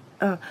निकालौँ।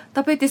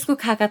 तपाईँ त्यसको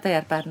खाका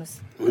तयार पार्नुहोस्।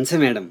 हुन्छ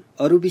म्याडम।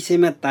 अरू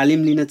विषयमा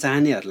तालिम लिन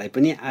चाहनेहरूलाई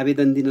पनि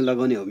आवेदन दिन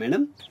लगाउने हो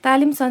म्याडम?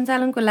 तालिम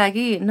सञ्चालनको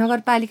लागि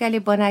नगरपालिकाले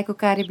बनाएको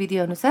कार्यविधि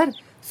अनुसार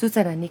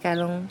सूचना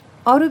निकालौँ।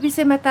 अरू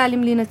विषयमा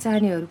तालिम लिन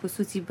चाहनेहरूको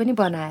सूची पनि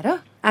बनाएर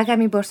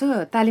आगामी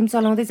वर्ष तालिम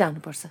चलाउँदै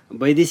जानुपर्छ।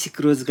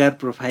 वैदेशिक रोजगार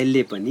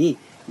प्रोफाइलले पनि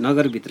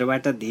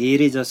नगरभित्रबाट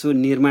धेरै जसो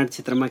निर्माण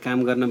क्षेत्रमा काम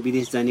गर्न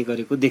विदेश जाने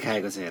गरेको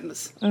देखाएको छ।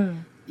 हेर्नुहोस्,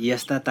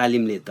 यस्ता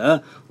तालिमले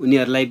त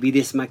उनीहरूलाई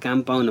विदेशमा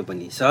काम पाउन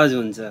पनि सहज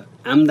हुन्छ,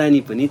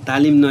 आम्दानी पनि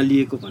तालिम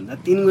नलिएको भन्दा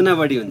 3 गुणा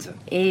बढी हुन्छ।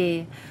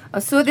 ए,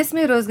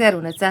 स्वदेशमै रोजगार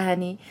हुन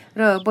चाहने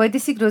र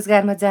वैदेशिक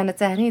रोजगारमा जान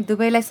चाहने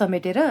दुवैलाई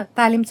समेटेर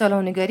तालिम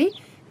चलाउने गरी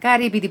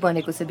कार्यविधि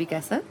बनेको छ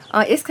विकास सर।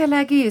 यसका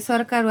लागि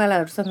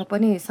सरकारवालाहरूसँग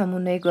पनि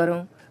समन्वय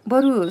गरौँ।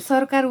 बरु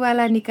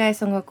सरकारवाला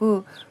निकायसँगको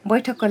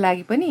बैठकको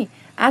लागि पनि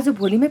आज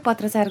भोलिमै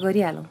पत्रचार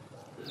गरिहालौँ।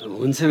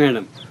 हुन्छ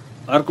म्याडम।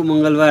 अर्को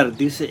मङ्गलबार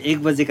दिउँसो 1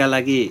 बजेका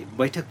लागि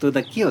बैठक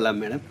तोक्दा के होला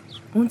म्याडम?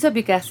 हुन्छ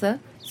विकास सर।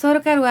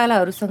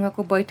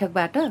 सरकारवालाहरूसँगको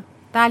बैठकबाट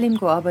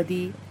तालिमको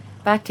अवधि,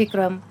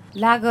 पाठ्यक्रम,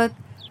 लागत,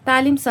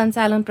 तालिम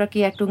सञ्चालन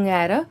प्रक्रिया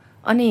टुङ्गाएर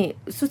अनि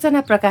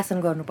सूचना प्रकाशन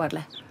गर्नु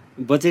पर्ला।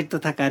 बजेट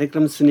तथा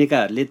कार्यक्रम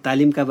सुनेकाहरूले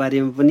तालिमका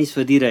बारेमा पनि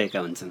सोधिरहेका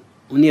हुन्छन्।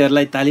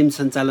 उनीहरूलाई तालिम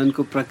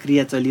सञ्चालनको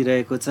प्रक्रिया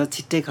चलिरहेको छ,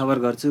 छिट्टै खबर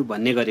गर्छु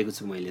भन्ने गरेको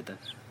छु मैले त।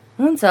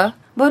 हुन्छ,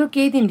 बरु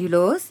केही दिन ढिलो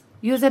होस्।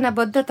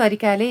 योजनाबद्ध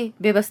तरिकाले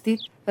व्यवस्थित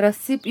र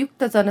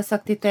सिपयुक्त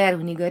जनशक्ति तयार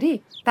हुने गरी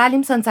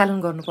तालिम सञ्चालन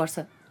गर्नुपर्छ।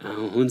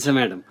 हुन्छ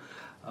म्याडम।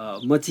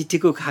 म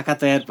चिठीको खाका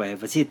तयार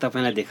भएपछि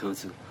तपाईँलाई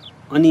देखाउँछु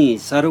अनि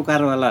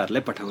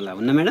सरकारवालाहरूलाई पठाउँला,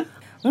 हुन्न म्याडम?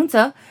 हुन्छ,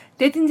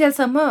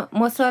 त्यतिन्जेलसम्म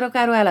म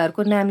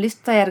सरकारवालाहरूको नाम लिस्ट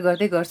तयार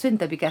गर्दै गर्छु नि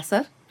त विकास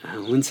सर।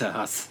 हुन्छ,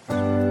 हस्।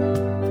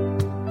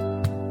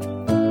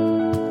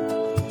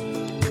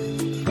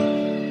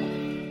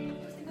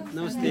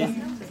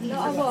 नमस्ते।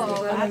 अब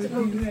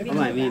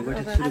हामी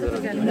बैठक सुरु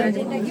गरौँ।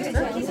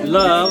 ल,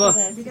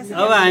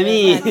 अब हामी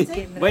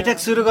बैठक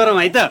सुरु गरौँ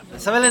है त।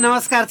 सबैलाई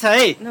नमस्कार छ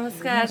है।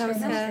 नमस्कार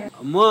नमस्कार।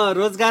 म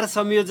रोजगार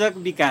संयोजक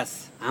विकास।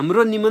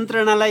 हाम्रो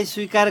निमन्त्रणालाई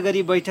स्वीकार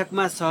गरी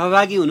बैठकमा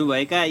सहभागी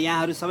हुनुभएका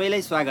यहाँहरू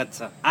सबैलाई स्वागत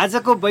छ।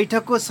 आजको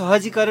बैठकको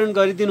सहजीकरण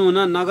गरिदिनु हुन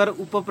नगर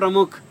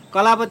उपप्रमुख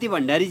कलावती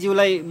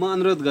भण्डारीज्यूलाई म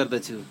अनुरोध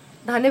गर्दछु।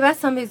 धन्यवाद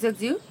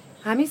संयोजकज्यू।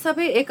 हामी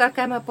सबै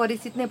एकअर्कामा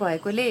परिचित नै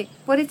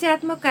भएकोले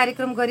परिचयात्मक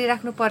कार्यक्रम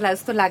गरिराख्नु पर्ला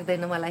जस्तो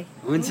लाग्दैन मलाई।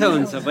 हुन्छ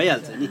हुन्छ,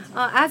 भइहाल्छ नि।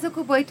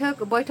 आजको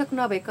बैठक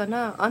नभइकन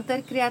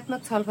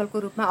अन्तर्क्रियात्मक छलफलको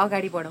रूपमा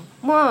अगाडि बढौँ।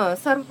 म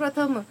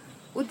सर्वप्रथम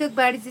उद्योग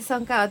वाणिज्य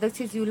सङ्घका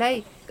अध्यक्षज्यूलाई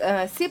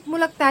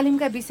सिपमूलक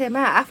तालिमका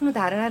विषयमा आफ्नो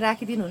धारणा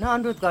राखिदिनु हुन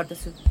अनुरोध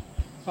गर्दछु।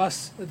 हस्,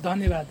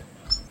 धन्यवाद।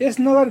 यस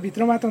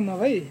नगरभित्र मात्र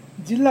नभई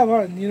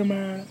जिल्लाभर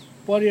निर्माण,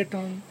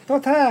 पर्यटन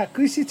तथा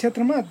कृषि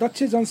क्षेत्रमा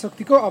दक्ष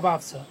जनशक्तिको अभाव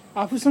छ।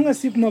 आफूसँग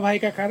सिप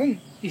नभएका कारण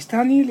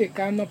स्थानीयले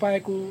काम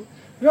नपाएको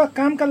र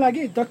कामका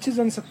लागि दक्ष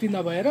जनशक्ति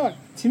नभएर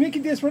छिमेकी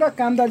देशबाट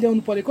कामदार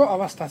ल्याउनु परेको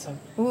अवस्था छ।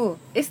 हो,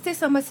 यस्तै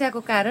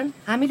समस्याको कारण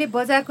हामीले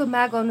बजारको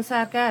माग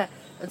अनुसारका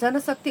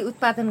जनशक्ति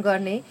उत्पादन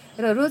गर्ने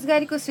र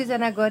रोजगारीको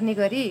सृजना गर्ने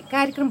गरी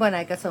कार्यक्रम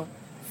बनाएका छौँ।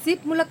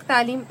 सिपमूलक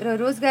तालिम र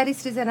रोजगारी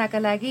सृजनाका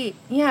लागि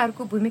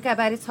यहाँहरूको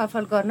भूमिकाबारे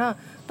छलफल गर्न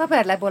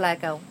तपाईँहरूलाई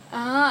बोलाएका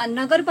हौँ।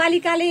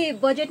 नगरपालिकाले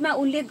बजेटमा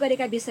उल्लेख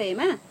गरेका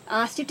विषयमा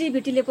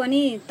सिटिभिटीले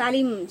पनि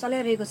तालिम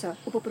चलाइरहेको छ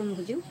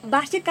उपप्रमुखज्यू।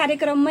 वार्षिक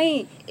कार्यक्रममै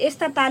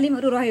यस्ता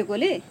तालिमहरू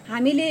रहेकोले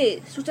हामीले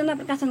सूचना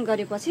प्रकाशन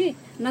गरेपछि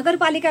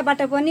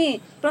नगरपालिकाबाट पनि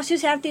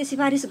प्रशिक्षार्थी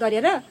सिफारिस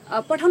गरेर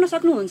पठाउन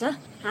सक्नुहुन्छ।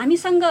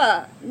 हामीसँग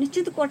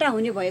निश्चित कोटा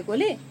हुने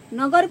भएकोले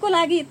नगरको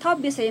लागि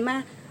थप विषयमा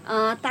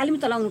तालिम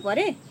चलाउनु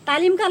परे,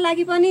 तालिमका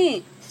लागि पनि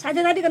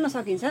साझेदारी गर्न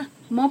सकिन्छ।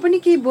 म पनि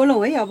केही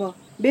बोलौँ है। अब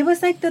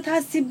व्यावसायिक तथा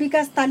सिप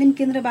विकास तालिम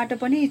केन्द्रबाट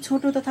पनि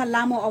छोटो तथा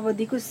लामो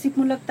अवधिको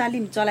सिपमूलक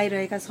तालिम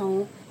चलाइरहेका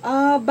छौँ।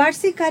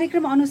 वार्षिक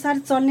कार्यक्रम अनुसार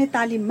चल्ने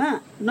तालिममा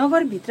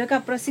नगरभित्रका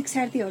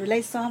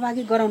प्रशिक्षार्थीहरूलाई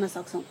सहभागी गराउन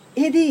सक्छौँ।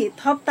 यदि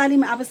थप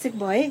तालिम आवश्यक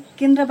भए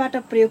केन्द्रबाट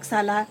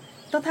प्रयोगशाला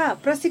तथा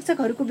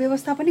प्रशिक्षकहरूको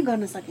व्यवस्था पनि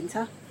गर्न सकिन्छ।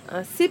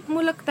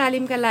 सिपमूलक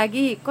तालिमका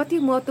लागि कति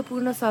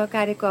महत्त्वपूर्ण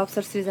सहकार्यको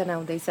अवसर सृजना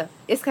हुँदैछ।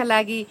 यसका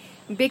लागि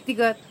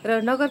व्यक्तिगत र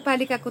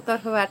नगरपालिकाको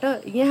तर्फबाट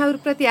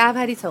यहाँहरूप्रति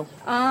आभारी छौँ।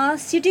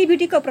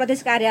 सिटिभिटीको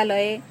प्रदेश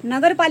कार्यालय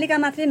नगरपालिका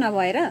मात्रै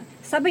नभएर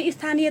सबै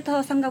स्थानीय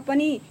तहसँग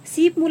पनि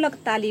सिपमूलक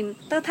तालिम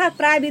तथा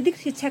प्राविधिक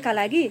शिक्षाका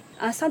लागि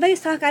सधैँ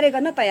सहकार्य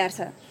गर्न तयार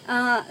छ।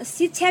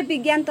 शिक्षा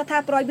विज्ञान तथा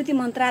प्रविधि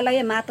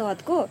मन्त्रालय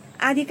मातहतको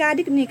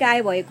आधिकारिक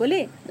निकाय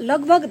भएकोले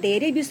लगभग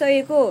धेरै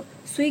विषयको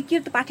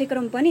स्वीकृत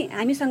पाठ्यक्रम पनि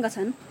हामीसँग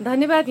छन्।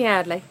 धन्यवाद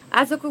यहाँहरूलाई।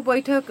 आजको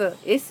बैठक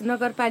यस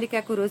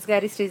नगरपालिकाको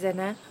रोजगारी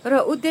सृजना र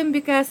उद्यम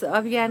विकास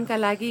अभियानका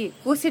लागि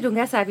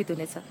कोसेढुङ्गा साबित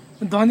हुनेछ।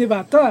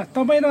 धन्यवाद त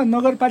तपाईँ र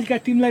नगरपालिका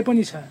टिमलाई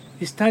पनि छ।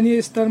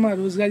 स्थानीय स्तरमा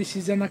रोजगारी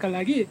सृजनाका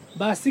लागि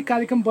वार्षिक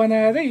कार्यक्रम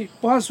बनाएरै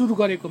पहल सुरु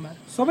गरेकोमा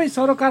सबै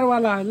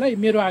सरकारवालाहरूलाई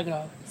मेरो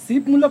आग्रह,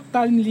 सिपमूलक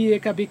तालिम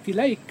लिएका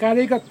व्यक्तिलाई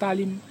कार्यगत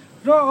तालिम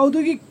र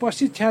औद्योगिक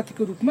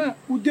प्रशिक्षार्थीको रूपमा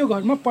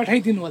उद्योगहरूमा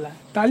पठाइदिनु होला।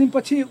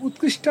 तालिमपछि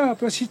उत्कृष्ट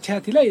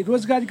प्रशिक्षार्थीलाई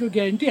रोजगारीको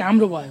ग्यारेन्टी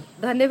हाम्रो भयो।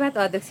 धन्यवाद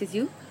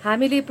अध्यक्षज्यू।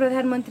 हामीले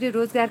प्रधानमन्त्री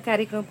रोजगार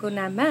कार्यक्रमको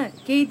नाममा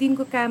केही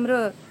दिनको काम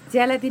र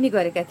ज्याला दिने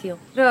गरेका थियौँ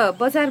र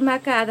बजार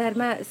मागका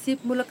आधारमा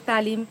सिपमूलक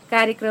तालिम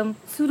कार्यक्रम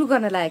सुरु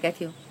गर्न लागेका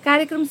थियौँ।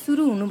 कार्यक्रम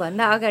सुरु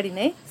हुनुभन्दा अगाडि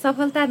नै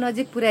सफलता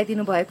नजिक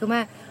पुर्याइदिनु भएकोमा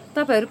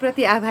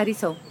तपाईँहरूप्रति आभारी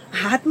छौँ।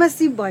 हातमा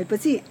सिप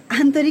भएपछि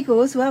आन्तरिक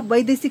होस् वा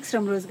वैदेशिक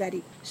श्रम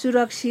रोजगारी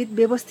सुरक्षित,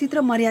 व्यवस्थित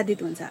र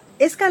मर्यादित हुन्छ।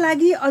 यसका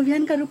लागि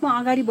अभियानका रूपमा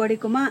अगाडि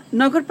बढेकोमा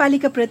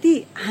नगरपालिका प्रति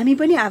हामी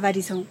पनि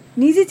आभारी छौँ।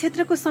 निजी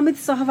क्षेत्रको समेत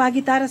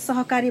सहभागिता र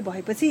सहकार्य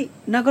भएपछि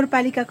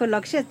नगरपालिकाको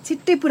लक्ष्य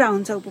छिट्टै पुरा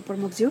हुन्छ।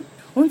 उपप्रमुखज्यू,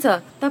 हुन्छ,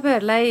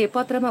 तपाईँहरूलाई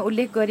पत्रमा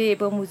उल्लेख गरे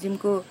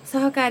बमोजिमको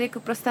सहकार्यको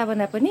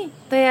प्रस्तावना पनि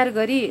तयार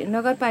गरी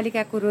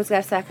नगरपालिकाको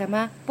रोजगार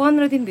शाखामा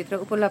 15 दिनभित्र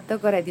उपलब्ध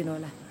गराइदिनु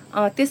होला।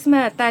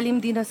 त्यसमा तालिम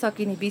दिन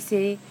सकिने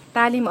विषय,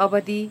 तालिम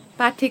अवधि,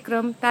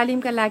 पाठ्यक्रम,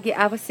 तालिमका लागि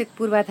आवश्यक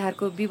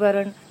पूर्वाधारको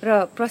विवरण र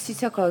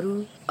प्रशिक्षकहरू,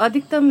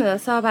 अधिकतम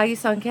सहभागी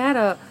सङ्ख्या र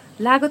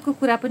लागतको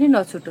कुरा पनि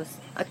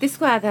नछुटोस्।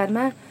 त्यसको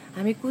आधारमा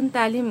हामी कुन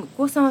तालिम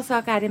कोसँग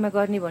सहकार्यमा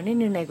गर्ने भन्ने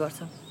निर्णय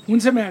गर्छौँ।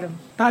 हुन्छ म्याडम,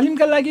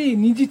 तालिमका लागि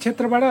निजी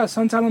क्षेत्रबाट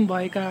सञ्चालन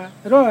भएका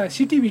र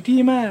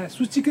सिटिभिटीमा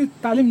सूचीकृत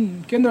तालिम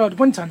केन्द्रहरू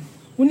पनि छन्।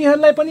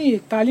 उनीहरूलाई पनि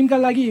तालिमका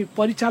लागि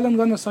परिचालन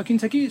गर्न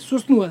सकिन्छ कि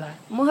सोच्नु होला।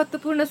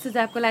 महत्त्वपूर्ण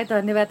सुझावको लागि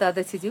धन्यवाद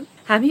अध्यक्षज्यू।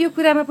 हामी यो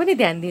कुरामा पनि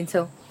ध्यान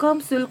दिन्छौँ। कम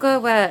शुल्क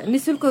वा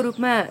निशुल्क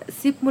रूपमा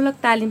सिपमूलक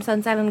तालिम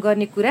सञ्चालन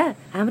गर्ने कुरा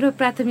हाम्रो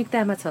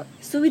प्राथमिकतामा छ।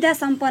 सुविधा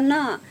सम्पन्न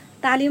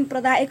तालिम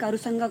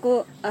प्रदायकहरूसँगको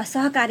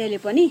सहकार्यले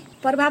पनि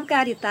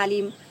प्रभावकारी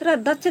तालिम र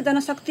दक्ष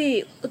जनशक्ति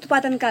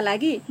उत्पादनका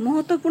लागि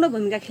महत्त्वपूर्ण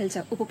भूमिका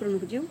खेल्छ।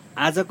 उपप्रमुखज्यू,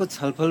 आजको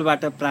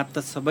छलफलबाट प्राप्त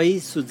सबै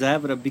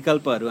सुझाव र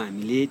विकल्पहरू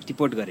हामीले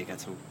टिपोट गरेका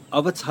छौँ।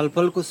 अब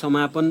छलफलको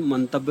समापन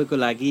मन्तव्यको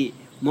लागि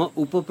म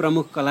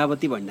उपप्रमुख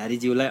कलावती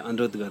भण्डारीज्यूलाई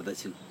अनुरोध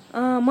गर्दछु।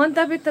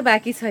 मन्तव्य त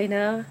बाँकी छैन।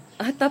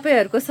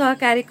 तपाईँहरूको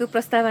सहकार्यको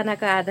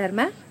प्रस्तावनाको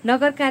आधारमा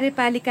नगर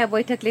कार्यपालिका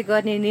बैठकले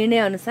गर्ने निर्णय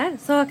अनुसार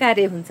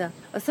सहकार्य हुन्छ।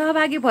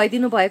 सहभागी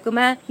भइदिनु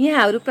भएकोमा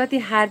यहाँहरूप्रति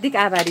हार्दिक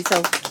आभारी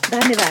छौँ।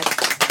 धन्यवाद।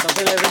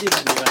 तपाईँलाई पनि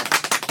धन्यवाद।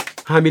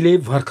 हामीले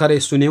भर्खरै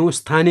सुन्यौं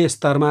स्थानीय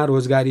स्तरमा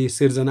रोजगारी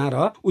सिर्जना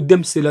र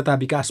उद्यमशीलता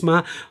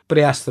विकासमा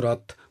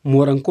प्रयासरत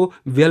मोरङको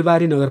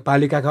बेलबारी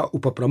नगरपालिकाका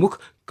उपप्रमुख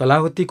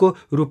कलावतीको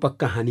रूपक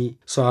कहानी।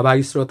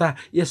 सहभागी श्रोता,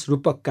 यस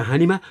रूपक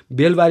कहानीमा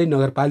बेलबारी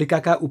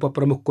नगरपालिकाका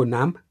उपप्रमुखको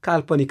नाम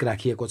काल्पनिक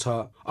राखिएको छ।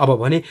 अब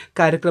भने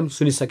कार्यक्रम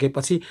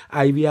सुनिसकेपछि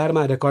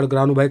आइबीआरमा रेकर्ड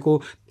गराउनुभएको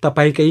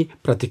तपाईँकै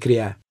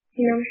प्रतिक्रिया।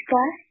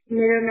 नमस्कार,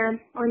 मेरो नाम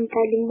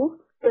अनिता लिम्बू,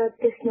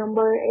 प्रदेश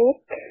नम्बर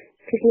 1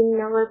 सिक्किम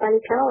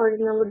नगरपालिका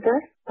वार्ड नम्बर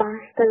 10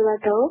 5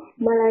 तलबाट हो।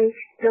 मलाई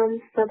श्रम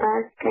सभा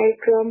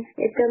कार्यक्रम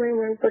एकदमै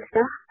मनपर्छ।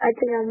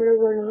 अझै राम्रो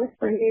गर्नुहोस्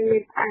भन्ने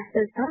मेरो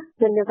आशा छ।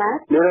 धन्यवाद।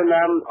 मेरो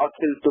नाम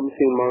अखिल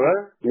तुमसिंह मगर।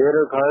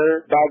 मेरो घर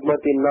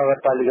बागमती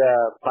नगरपालिका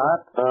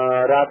 5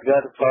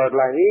 राजघाट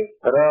सर्लाही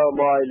र म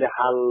अहिले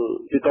हाल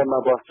चितवनमा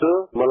बस्छु।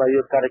 मलाई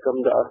यो कार्यक्रम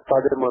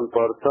असाध्यै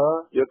मनपर्छ।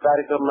 यो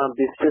कार्यक्रममा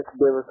विशेष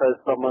व्यवसाय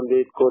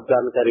सम्बन्धितको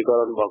जानकारी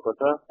गराउनु भएको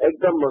छ।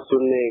 एकदम म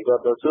सुन्ने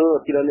गर्दछु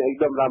किनभने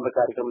एकदम राम्रो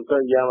कार्यक्रम छ।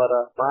 यहाँबाट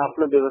म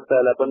आफ्नो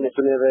व्यवसायलाई पनि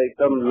सुनेर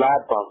एकदम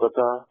लाभ भएको छ।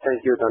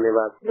 थ्याङ्क यू,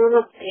 धन्यवाद।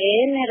 नमस्ते,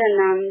 मेरो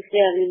नाम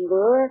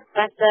श्रेयालिङ्गो,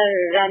 पास्टर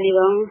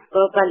रानीगाउँ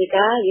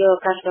गाउँपालिका। यो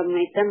कार्यक्रममा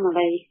एकदम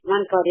मलाई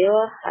मन पर्यो।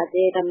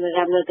 अझै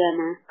राम्रो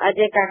गाना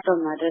अझै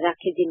कार्यक्रमहरू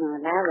राखिदिनु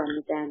होला भन्न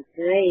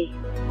चाहन्छु है।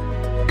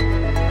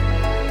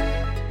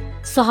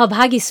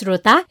 सहभागी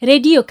श्रोता,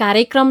 रेडियो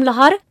कार्यक्रम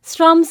लहर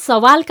श्रम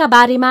सवालका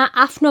बारेमा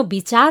आफ्नो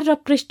विचार र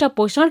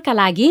पृष्ठपोषणका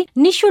लागि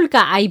निशुल्क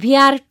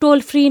IVR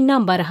टोल फ्री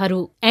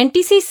नम्बरहरू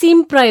एनटिसी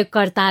सिम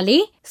प्रयोगकर्ताले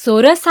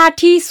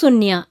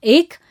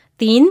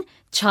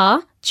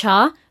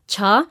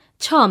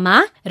 1660136666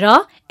 मा र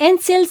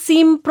एनसेल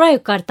सिम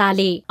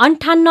प्रयोगकर्ताले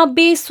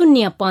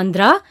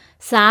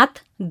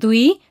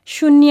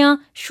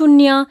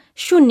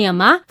 9801572000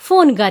 मा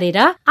फोन गरेर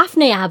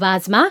आफ्नै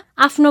आवाजमा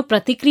आफ्नो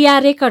प्रतिक्रिया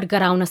रेकर्ड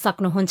गराउन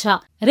सक्नुहुन्छ।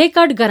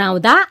 रेकर्ड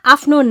गराउँदा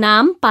आफ्नो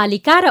नाम,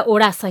 पालिका र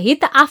ओडा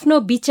सहित आफ्नो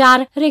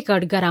विचार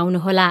रेकर्ड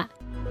गराउनुहोला।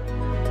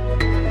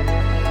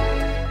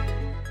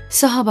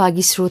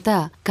 सहभागी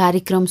श्रोता,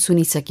 कार्यक्रम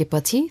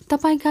सुनिसकेपछि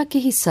तपाईका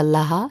केही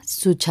सल्लाह,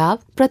 सुझाव,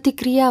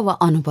 प्रतिक्रिया वा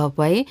अनुभव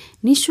भए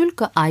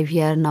निशुल्क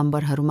IVR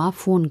नम्बरहरूमा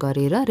फोन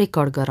गरेर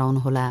रेकर्ड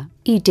गराउनुहोला।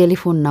 यी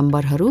टेलिफोन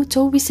नम्बरहरू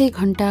 24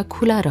 घण्टा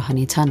खुला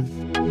रहनेछन्।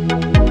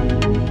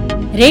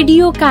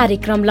 रेडियो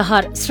कार्यक्रम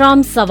लहर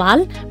श्रम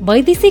सवाल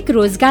वैदेशिक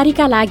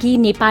रोजगारीका लागि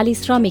नेपाली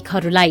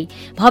श्रमिकहरूलाई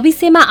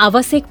भविष्यमा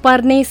आवश्यक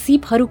पर्ने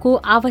सिपहरूको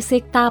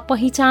आवश्यकता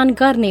पहिचान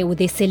गर्ने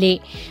उद्देश्यले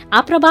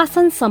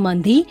आप्रवासन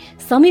सम्बन्धी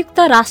संयुक्त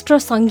राष्ट्र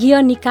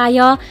संघीय निकाय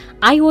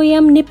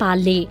IOM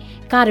नेपालले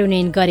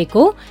कार्यान्वयन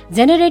गरेको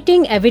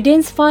generating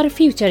evidence for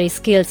future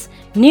skills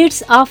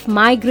needs of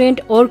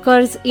migrant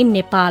workers in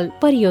Nepal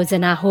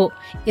परियोजना हो।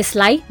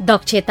 यसलाई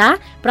दक्षता,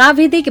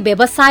 प्राविधिक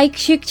व्यावसायिक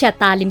शिक्षा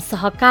तालिम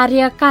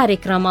सहकार्य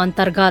कार्यक्रम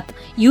अन्तर्गत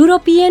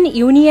युरोपियन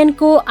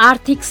युनियनको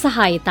आर्थिक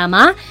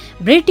सहायतामा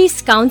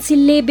ब्रिटिश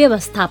काउन्सिलले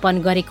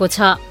व्यवस्थापन गरेको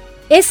छ।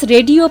 यस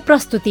रेडियो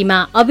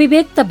प्रस्तुतिमा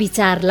अभिव्यक्त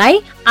विचारलाई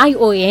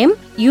IOM,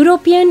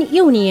 युरोपियन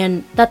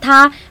युनियन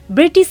तथा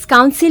ब्रिटिश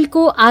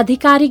काउन्सिलको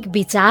आधिकारिक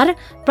विचार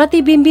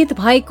प्रतिबिम्बित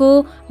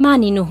भएको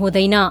मानिनु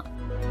हुँदैन।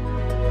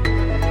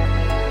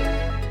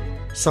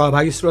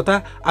 सहभागी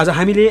श्रोता, आज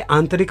हामीले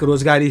आन्तरिक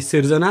रोजगारी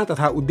सिर्जना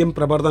तथा उद्यम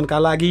प्रवर्धनका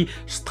लागि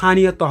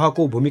स्थानीय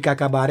तहको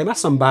भूमिकाका बारेमा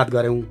संवाद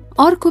गर्यौं।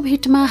 अर्को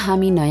भेटमा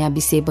हामी नयाँ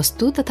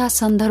विषयवस्तु तथा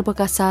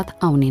सन्दर्भका साथ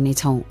आउने नै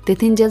छौं।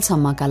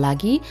 त्यतिन्जेलसम्मका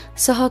लागि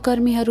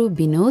सहकर्मीहरू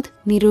विनोद,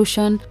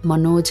 निरोशन,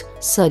 मनोज,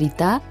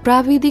 सरिता,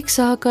 प्राविधिक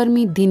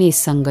सहकर्मी दिनेश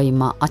सँगै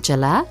म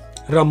अचला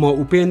र म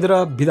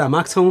उपेन्द्र बिदा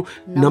माग्छौं।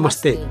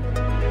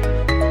 नमस्ते।